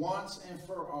Christ once and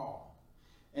for all.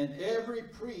 And every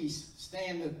priest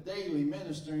standeth daily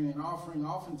ministering and offering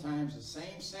oftentimes the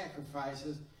same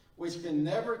sacrifices, which can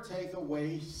never take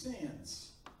away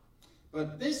sins.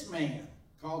 But this man,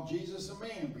 called Jesus a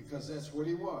man because that's what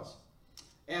he was,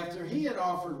 after he had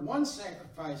offered one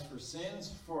sacrifice for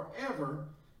sins forever,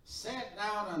 sat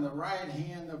down on the right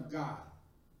hand of God.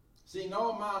 See,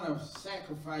 no amount of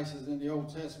sacrifices in the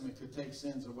Old Testament could take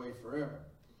sins away forever.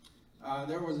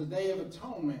 There was a day of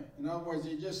atonement. In other words,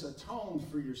 he just atoned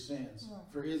for your sins,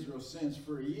 for Israel's sins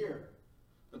for a year.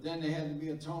 But then they had to be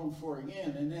atoned for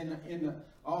again. And then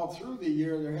all through the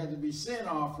year, there had to be sin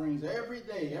offerings every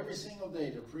day, every single day.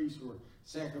 The priests were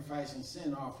sacrificing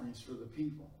sin offerings for the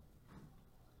people.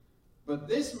 But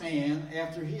this man,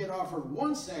 after he had offered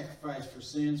one sacrifice for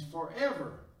sins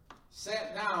forever,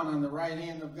 sat down on the right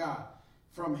hand of God,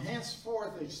 from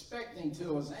henceforth expecting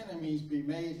till his enemies be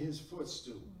made his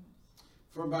footstool.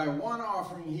 For by one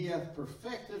offering he hath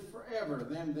perfected forever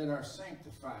them that are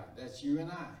sanctified. That's you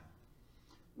and I.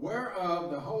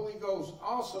 Whereof the Holy Ghost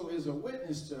also is a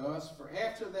witness to us, for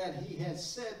after that he had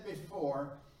said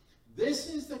before,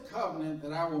 this is the covenant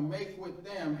that I will make with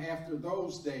them after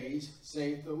those days,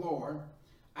 saith the Lord.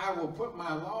 I will put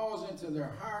my laws into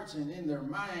their hearts, and in their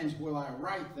minds will I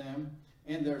write them,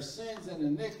 and their sins and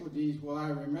iniquities will I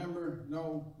remember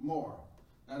no more.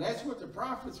 Now that's what the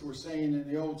prophets were saying in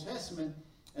the Old Testament,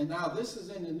 and now this is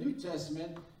in the New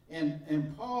Testament,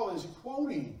 and Paul is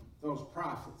quoting those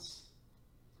prophets.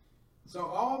 So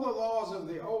all the laws of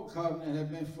the Old Covenant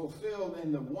have been fulfilled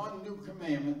in the one new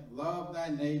commandment, love thy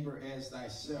neighbor as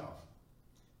thyself.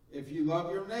 If you love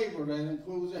your neighbor, that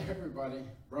includes everybody,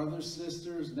 brothers,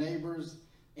 sisters, neighbors,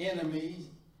 enemies.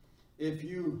 If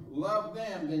you love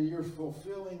them, then you're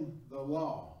fulfilling the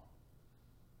law.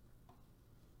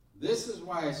 This is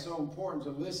why it's so important to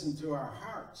listen to our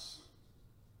hearts.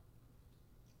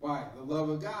 Why? The love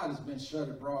of God has been shed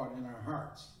abroad in our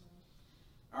hearts,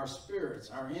 our spirits,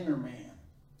 our inner man.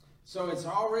 So it's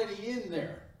already in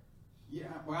there.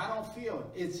 Yeah, well, I don't feel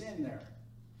it. It's in there.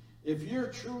 If you're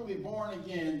truly born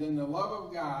again, then the love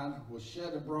of God was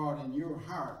shed abroad in your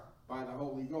heart by the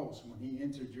Holy Ghost when he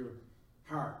entered your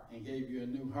heart and gave you a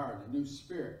new heart, a new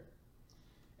spirit.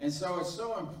 And so it's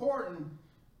so important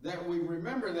that we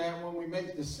remember that when we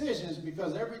make decisions,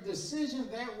 because every decision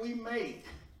that we make,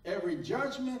 every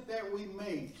judgment that we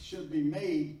make should be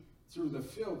made through the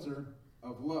filter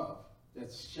of love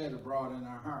that's shed abroad in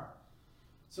our heart.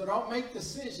 So don't make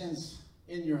decisions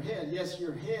in your head. Yes,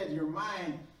 your head, your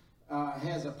mind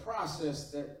has a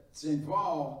process that's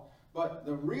involved, but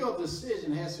the real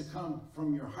decision has to come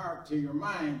from your heart to your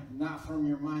mind, not from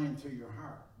your mind to your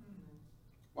heart. Mm-hmm.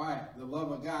 Why? The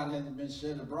love of God hasn't been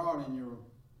shed abroad in your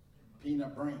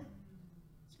peanut brain.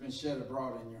 It's been shed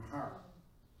abroad in your heart.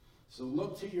 So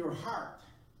look to your heart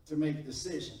to make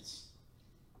decisions.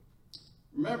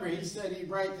 Remember, he said he'd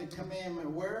write the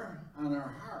commandment where? On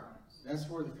our heart. That's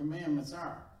where the commandments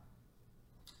are.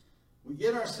 We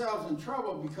get ourselves in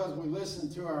trouble because we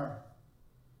listen to our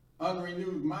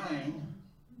unrenewed mind,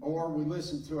 or we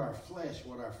listen to our flesh,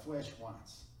 what our flesh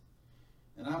wants.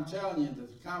 And I'm telling you, the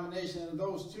combination of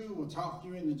those two will talk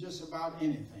you into just about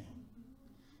anything.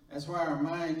 That's why our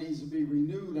mind needs to be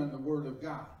renewed on the Word of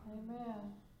God. Amen.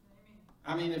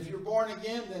 I mean, if you're born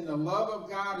again, then the love of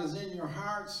God is in your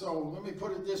heart. So let me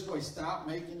put it this way. Stop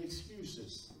making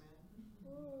excuses.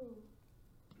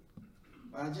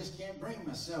 I just can't bring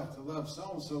myself to love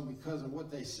so-and-so because of what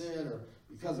they said or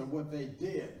because of what they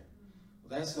did.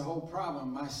 Well, that's the whole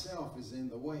problem. Myself is in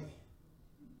the way.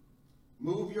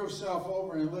 Move yourself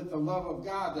over and let the love of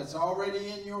God that's already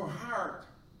in your heart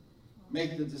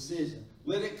make the decision.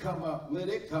 Let it come up. Let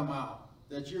it come out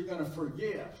that you're going to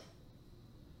forgive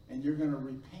and you're going to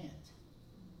repent.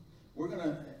 We're going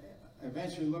to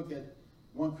eventually look at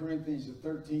 1 Corinthians, the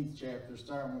 13th chapter,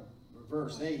 starting with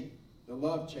verse 8, the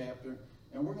love chapter.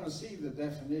 And we're going to see the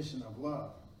definition of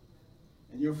love.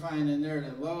 And you'll find in there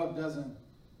that love doesn't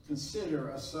consider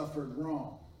a suffered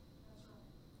wrong.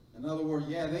 In other words,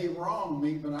 yeah, they wronged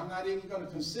me, but I'm not even going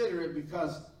to consider it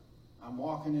because I'm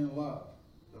walking in love.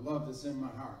 The love that's in my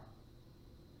heart.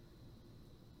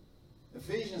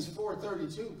 Ephesians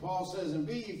 4:32, Paul says, and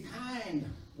be ye kind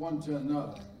one to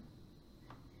another.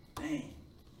 Dang.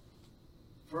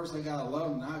 First I got to love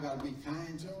them, now I got to be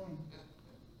kind to them.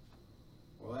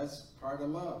 Well, that's part of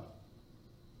love.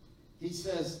 He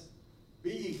says,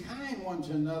 be ye kind one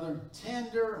to another,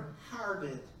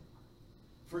 tender-hearted,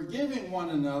 forgiving one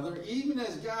another, even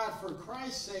as God for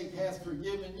Christ's sake hath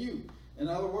forgiven you. In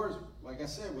other words, like I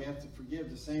said, we have to forgive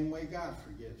the same way God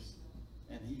forgives.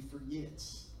 And he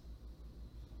forgets.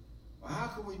 Well, how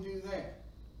can we do that?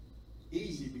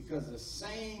 Easy, because the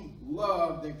same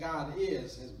love that God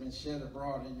is has been shed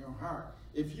abroad in your heart.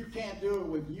 If you can't do it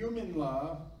with human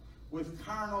love, with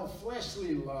carnal,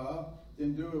 fleshly love,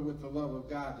 then do it with the love of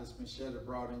God that's been shed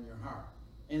abroad in your heart.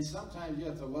 And sometimes you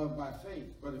have to love by faith.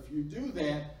 But if you do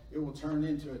that, it will turn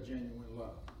into a genuine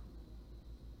love.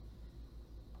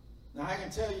 Now, I can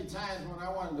tell you times when I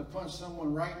wanted to punch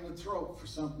someone right in the throat for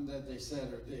something that they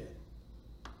said or did.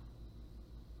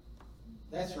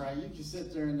 That's right. You can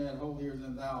sit there in that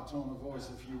holier-than-thou tone of voice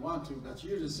if you want to, but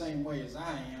you're the same way as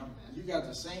I am. You got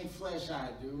the same flesh I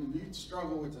do, and you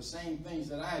struggle with the same things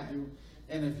that I do.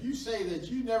 And if you say that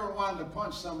you never wanted to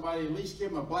punch somebody, at least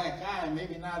give them a black eye,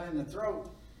 maybe not in the throat,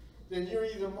 then you're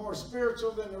either more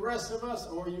spiritual than the rest of us,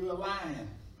 or you're a lion.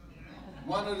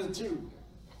 One of the two.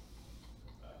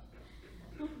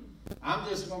 I'm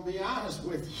just going to be honest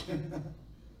with you.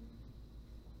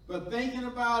 But thinking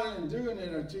about it and doing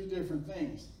it are two different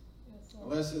things. Yes,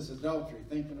 unless it's adultery.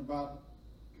 Thinking about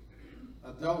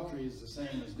adultery is the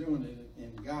same as doing it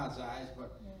in God's eyes.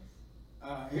 But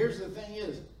here's the thing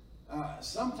is,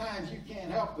 sometimes you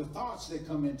can't help the thoughts that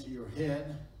come into your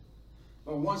head.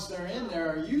 But once they're in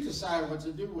there, you decide what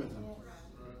to do with them.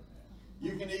 Yes.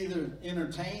 You can either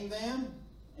entertain them,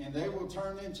 and they will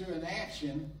turn into an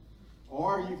action,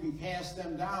 or you can cast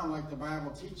them down like the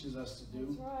Bible teaches us to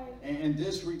do. Right. And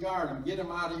disregard them. Get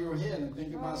them out of your head and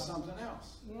think about something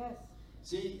else. Yes.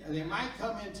 See, they might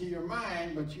come into your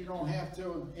mind, but you don't have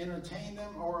to entertain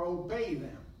them or obey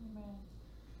them. Amen.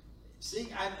 See,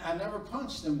 I never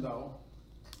punched them, though.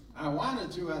 I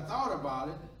wanted to. I thought about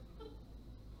it.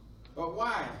 But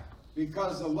why?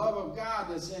 Because the love of God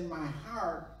that's in my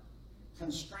heart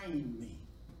constrained me.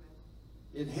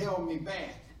 It held me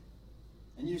back.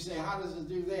 And you say, how does it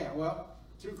do that? Well,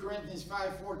 2 Corinthians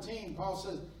 5:14, Paul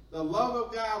says, the love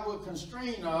of God will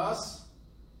constrain us,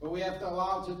 but we have to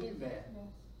allow it to do that. Yes.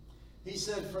 He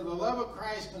said, for the love of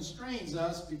Christ constrains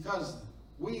us, because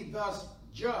we thus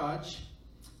judge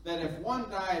that if one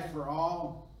died for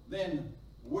all, then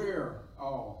we're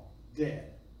all dead.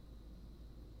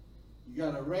 You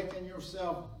got to reckon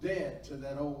yourself dead to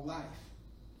that old life.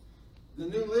 The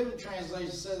New Living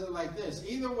Translation says it like this.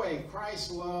 Either way,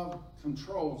 Christ's love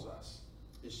controls us.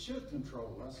 It should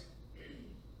control us.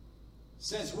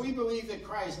 Since we believe that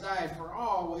Christ died for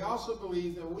all, we also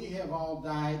believe that we have all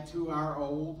died to our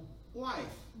old life.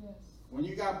 Yes. When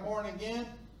you got born again,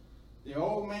 the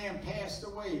old man passed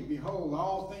away. Behold,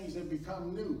 all things have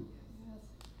become new. Yes.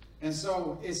 And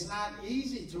so it's not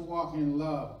easy to walk in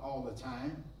love all the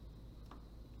time,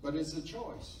 but it's a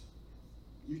choice.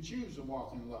 You choose to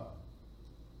walk in love.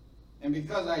 And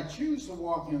because I choose to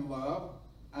walk in love,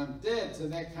 I'm dead to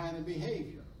that kind of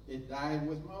behavior. It died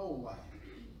with my old life.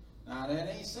 Now, that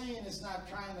ain't saying it's not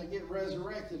trying to get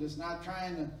resurrected. It's not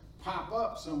trying to pop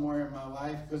up somewhere in my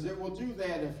life, because it will do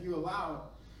that if you allow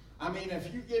it. I mean,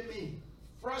 if you get me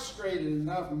frustrated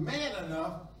enough, mad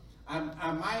enough,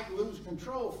 I might lose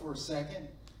control for a second,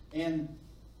 and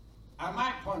I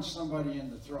might punch somebody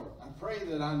in the throat. I pray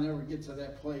that I never get to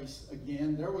that place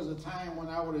again. There was a time when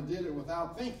I would have did it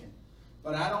without thinking.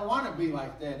 But I don't want to be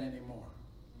like that anymore.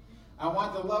 I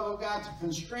want the love of God to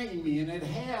constrain me, and it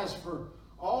has for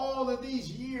all of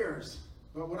these years.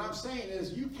 But what I'm saying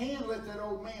is, you can't let that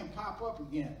old man pop up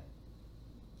again.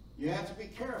 You have to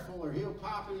be careful, or he'll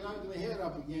pop his ugly head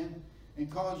up again and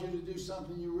cause you to do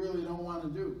something you really don't want to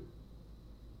do.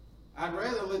 I'd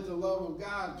rather let the love of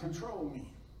God control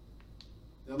me.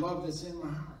 The love that's in my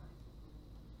heart.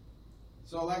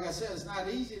 So like I said, it's not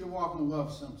easy to walk in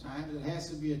love sometimes. It has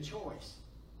to be a choice.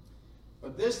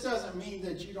 But this doesn't mean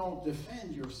that you don't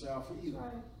defend yourself either.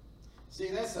 Right. See,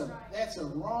 that's a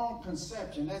wrong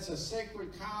conception. That's a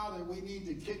sacred cow that we need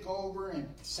to kick over and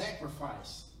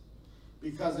sacrifice.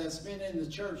 Because that's been in the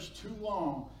church too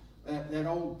long. That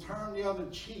old turn the other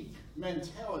cheek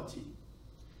mentality.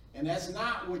 And that's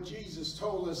not what Jesus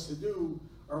told us to do,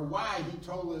 or why he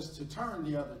told us to turn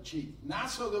the other cheek. Not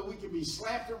so that we can be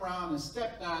slapped around and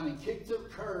stepped on and kicked to the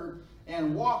curb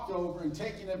and walked over and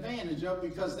taken advantage of,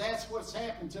 because that's what's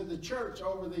happened to the church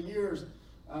over the years,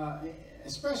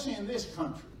 especially in this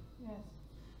country. Yes.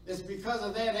 It's because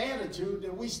of that attitude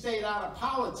that we stayed out of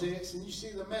politics, and you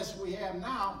see the mess we have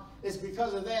now. It's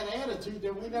because of that attitude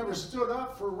that we never stood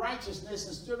up for righteousness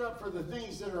and stood up for the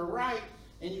things that are right,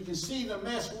 and you can see the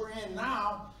mess we're in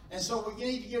now. And so we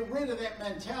need to get rid of that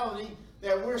mentality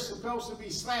that we're supposed to be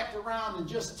slapped around and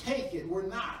just take it. We're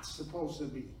not supposed to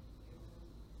be.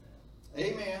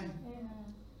 Amen. Amen.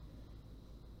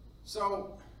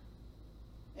 So,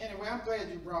 anyway, I'm glad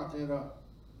you brought that up.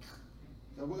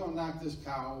 So we're going to knock this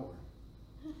cow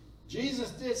over.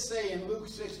 Jesus did say in Luke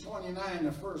 6:29,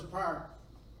 the first part,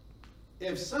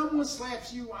 if someone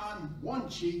slaps you on one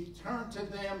cheek, turn to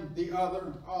them the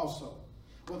other also.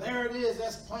 Well, there it is.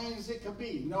 That's plain as it could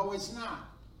be. No, it's not.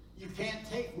 You can't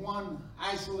take one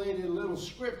isolated little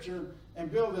scripture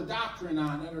and build a doctrine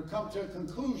on it or come to a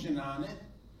conclusion on it.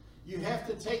 You have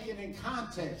to take it in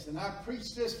context. And I've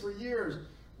preached this for years.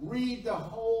 Read the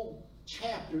whole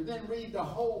chapter, then read the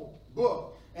whole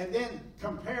book, and then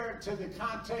compare it to the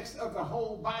context of the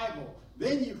whole Bible.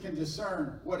 Then you can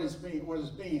discern what is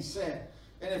being said.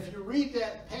 And if you read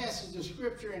that passage of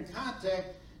Scripture in context,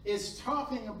 it's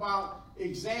talking about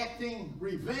exacting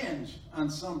revenge on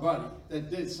somebody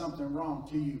that did something wrong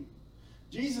to you.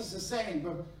 Jesus is saying,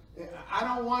 but I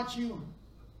don't want you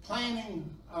planning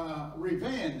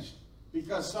revenge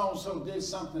because so-and-so did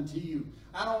something to you.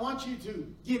 I don't want you to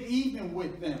get even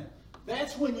with them.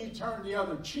 That's when you turn the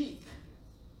other cheek.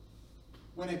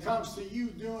 When it comes to you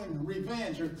doing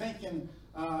revenge or thinking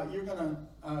you're going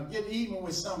to get even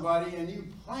with somebody and you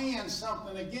plan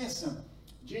something against them.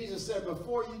 Jesus said,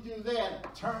 before you do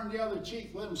that, turn the other cheek,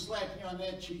 let them slap you on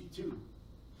that cheek too.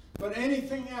 But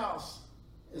anything else,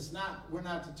 we're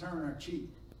not to turn our cheek.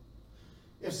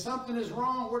 If something is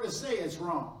wrong, we're to say it's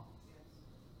wrong.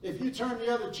 If you turn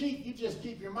the other cheek, you just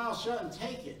keep your mouth shut and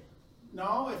take it.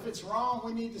 No, if it's wrong,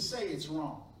 we need to say it's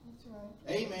wrong. That's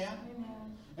right. Amen.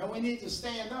 Amen. And we need to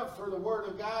stand up for the Word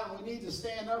of God, and we need to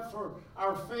stand up for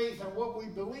our faith and what we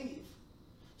believe.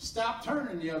 Stop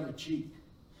turning the other cheek.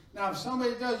 Now, if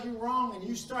somebody does you wrong and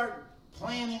you start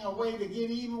planning a way to get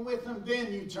even with them,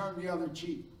 then you turn the other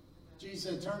cheek. Jesus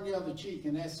said, turn the other cheek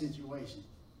in that situation.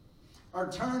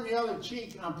 Or turn the other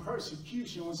cheek on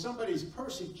persecution. When somebody's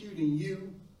persecuting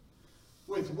you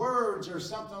with words or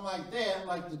something like that,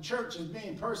 like the church is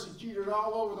being persecuted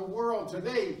all over the world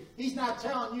today, he's not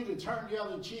telling you to turn the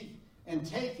other cheek and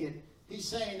take it. He's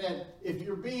saying that if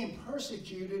you're being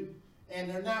persecuted and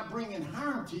they're not bringing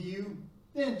harm to you,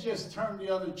 then just turn the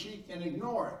other cheek and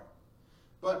ignore it.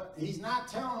 But he's not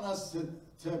telling us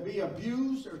to be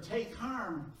abused or take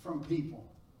harm from people.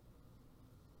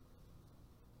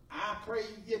 I pray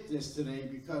you get this today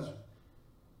because,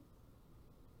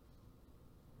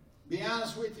 be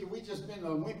honest with you, we've just been a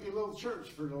wimpy little church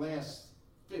for the last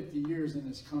 50 years in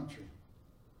this country.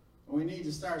 And we need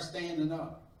to start standing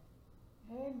up.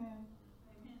 Amen.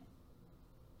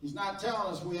 He's not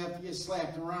telling us we have to get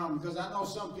slapped around, because I know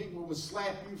some people would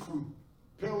slap you from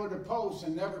pillar to post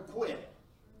and never quit.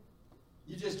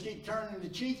 You just keep turning the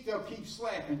cheek, they'll keep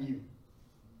slapping you.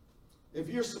 If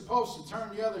you're supposed to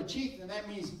turn the other cheek, then that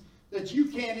means that you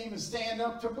can't even stand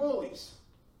up to bullies.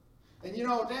 And you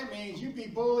know what that means? You be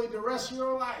bullied the rest of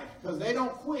your life, because they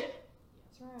don't quit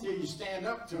till you stand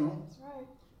up to them. That's right.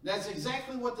 That's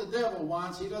exactly what the devil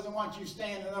wants. He doesn't want you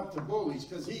standing up to bullies,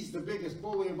 because he's the biggest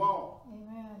bully of all.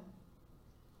 Amen.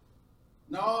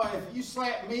 No, if you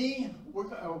slap me, we're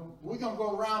going to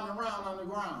go round and round on the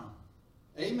ground.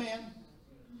 Amen.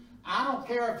 I don't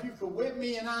care if you could whip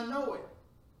me and I know it.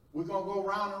 We're going to go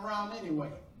round and round anyway.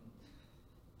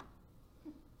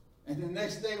 And the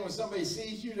next day when somebody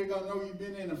sees you, they're going to know you've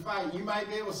been in a fight. You might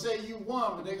be able to say you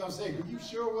won, but they're going to say, you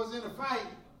sure was in a fight?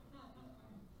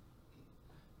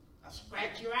 I'll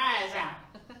scratch your eyes out.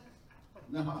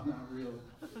 No, not really.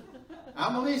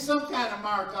 I'm going to leave some kind of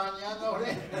mark on you, I know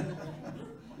that.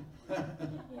 Yeah.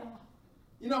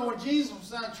 You know, when Jesus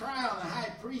was on trial and the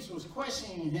high priest was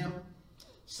questioning him,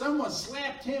 someone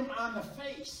slapped him on the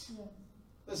face. Yeah.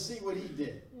 Let's see what he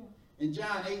did. Yeah. In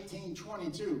John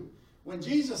 18:22. When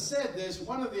Jesus said this,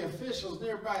 one of the officials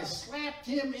nearby slapped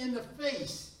him in the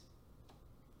face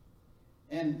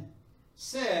and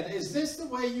said, "Is this the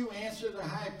way you answer the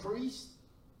high priest?"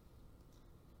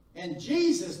 And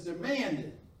Jesus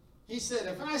demanded, he said,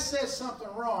 "If I said something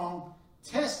wrong,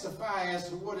 testify as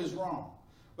to what is wrong.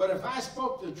 But if I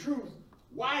spoke the truth,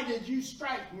 why did you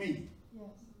strike me?" Yes.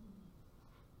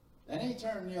 That ain't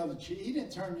turning the other cheek. He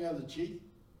didn't turn the other cheek.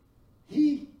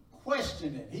 He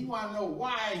questioned it. He wanted to know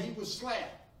why he was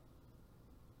slapped.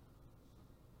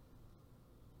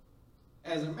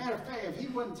 As a matter of fact, if he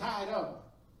wasn't tied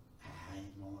up, I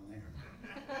ain't going there.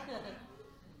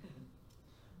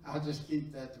 I'll just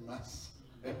keep that to myself.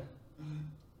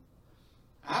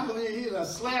 I believe he'd have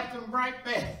slapped him right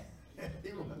back if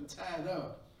he wasn't tied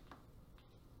up.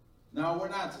 No, we're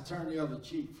not to turn the other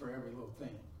cheek for every little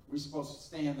thing. We're supposed to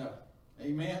stand up.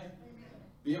 Amen? Amen.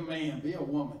 Be a man. Be a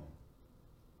woman.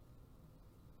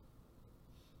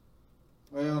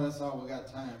 Well, that's all we got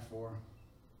time for.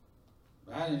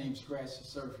 But I didn't even scratch the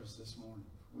surface this morning.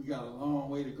 We got a long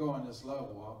way to go on this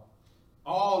love walk.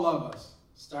 All of us,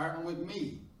 starting with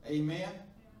me. Amen?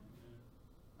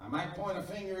 I might point a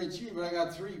finger at you, but I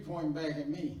got three pointing back at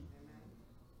me.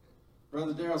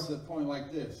 Brother Darrell said point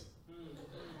like this.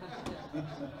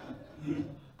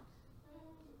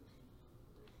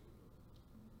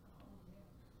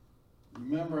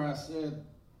 Remember I said,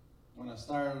 when I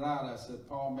started out, I said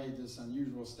Paul made this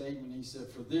unusual statement. He said,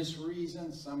 for this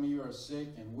reason, some of you are sick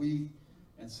and weak,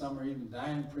 and some are even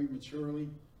dying prematurely.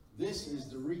 This is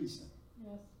the reason.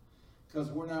 Yes. because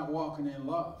we're not walking in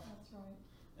love. That's right.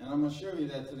 And I'm going to show you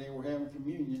that today. We're having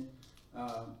communion.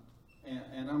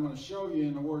 And I'm going to show you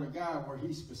in the Word of God where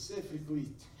he specifically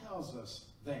tells us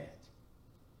that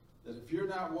if you're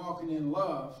not walking in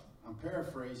love, I'm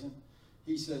paraphrasing,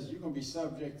 he says you're going to be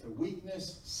subject to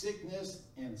weakness, sickness,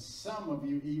 and some of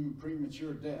you even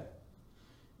premature death.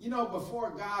 You know,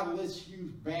 before God lets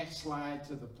you backslide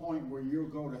to the point where you'll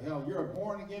go to hell, you're a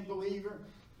born-again believer,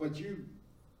 but you're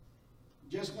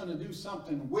just going to do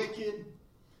something wicked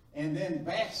and then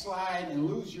backslide and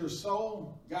lose your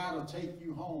soul, God will take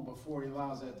you home before he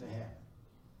allows that to happen.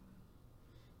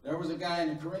 There was a guy in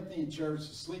the Corinthian church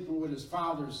sleeping with his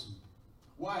father's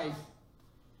wife,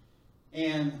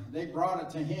 and they brought it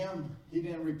to him. He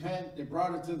didn't repent. They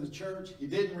brought it to the church. He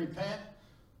didn't repent.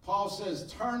 Paul says,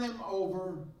 turn him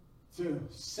over to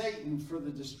Satan for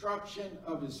the destruction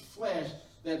of his flesh,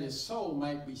 that his soul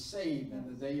might be saved in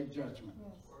the day of judgment.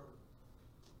 Yes.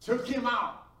 Took him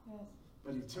out. Yes.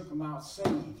 But he took him out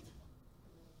saved.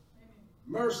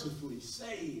 Mercifully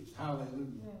saved. Hallelujah.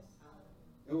 Yes.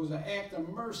 It was an act of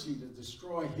mercy to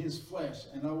destroy his flesh.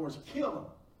 In other words, kill him.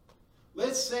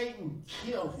 Let Satan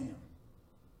kill him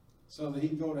so that he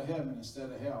can go to heaven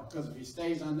instead of hell. Because if he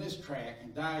stays on this track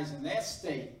and dies in that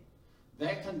state,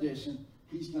 that condition,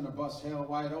 he's going to bust hell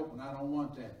wide open. I don't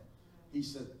want that. He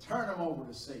said, turn him over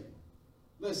to Satan.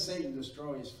 Let Satan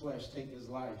destroy his flesh, take his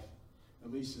life.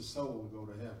 At least his soul will go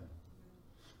to heaven.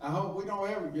 I hope we don't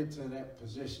ever get to that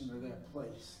position or that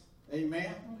place.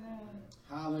 Amen? Amen.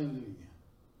 Hallelujah.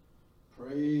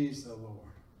 Praise the Lord.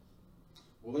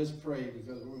 Well, let's pray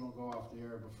because we're going to go off the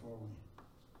air before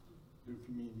we do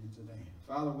communion today.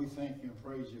 Father, we thank you and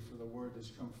praise you for the word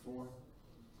that's come forth.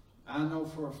 I know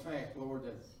for a fact, Lord,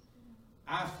 that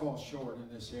I fall short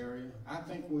in this area. I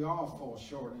think we all fall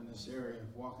short in this area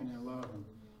of walking in love and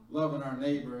loving our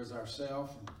neighbor as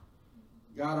ourselves.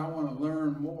 God, I want to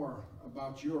learn more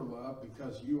about your love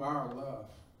because you are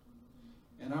love.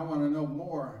 And I want to know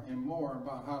more and more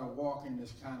about how to walk in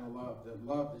this kind of love, the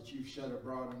love that you've shed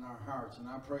abroad in our hearts. And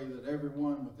I pray that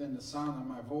everyone within the sound of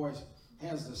my voice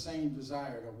has the same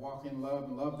desire to walk in love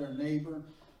and love their neighbor,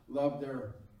 love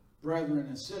their brethren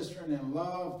and sisters, and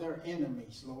love their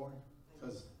enemies, Lord,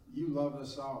 because you love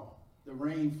us all. The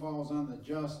rain falls on the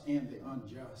just and the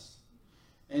unjust.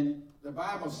 And the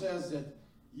Bible says that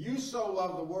you so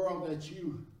loved the world that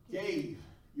you gave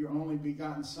your only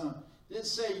begotten Son. It didn't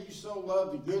say you so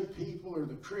loved the good people or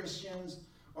the Christians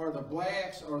or the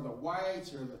blacks or the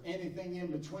whites or anything in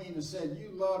between. It said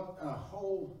you loved a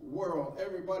whole world,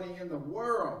 everybody in the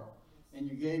world, and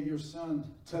you gave your Son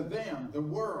to them, the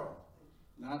world,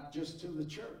 not just to the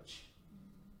church.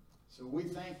 So we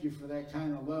thank you for that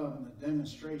kind of love and the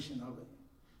demonstration of it.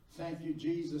 Thank you,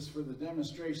 Jesus, for the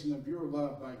demonstration of your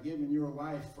love by giving your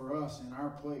life for us in our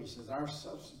place as our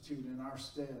substitute in our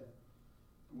stead.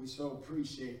 We so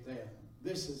appreciate that.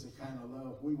 This is the kind of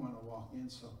love we want to walk in.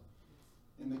 So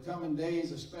in the coming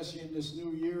days, especially in this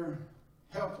new year,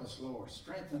 help us, Lord.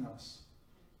 Strengthen us.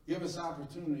 Give us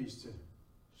opportunities to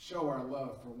show our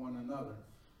love for one another.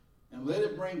 And let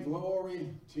it bring glory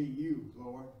to you,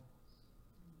 Lord.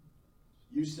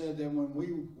 You said that when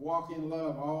we walk in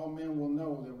love, all men will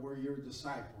know that we're your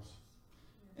disciples.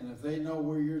 And if they know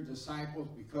we're your disciples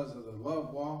because of the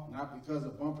love walk, not because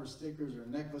of bumper stickers or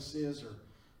necklaces or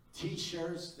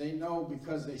T-shirts, they know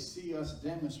because they see us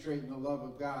demonstrating the love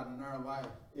of God in our life,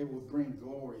 it will bring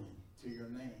glory to your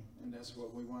name. And that's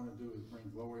what we want to do, is bring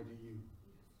glory to you.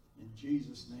 In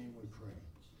Jesus' name we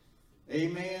pray.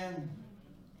 Amen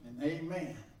and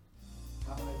amen.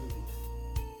 Hallelujah.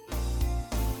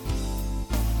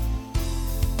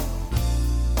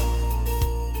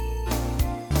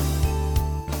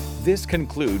 This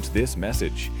concludes this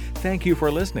message. Thank you for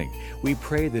listening. We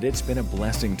pray that it's been a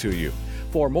blessing to you.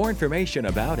 For more information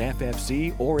about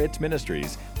FFC or its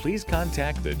ministries, please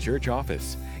contact the church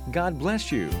office. God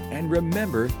bless you, and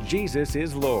remember, Jesus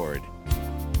is Lord.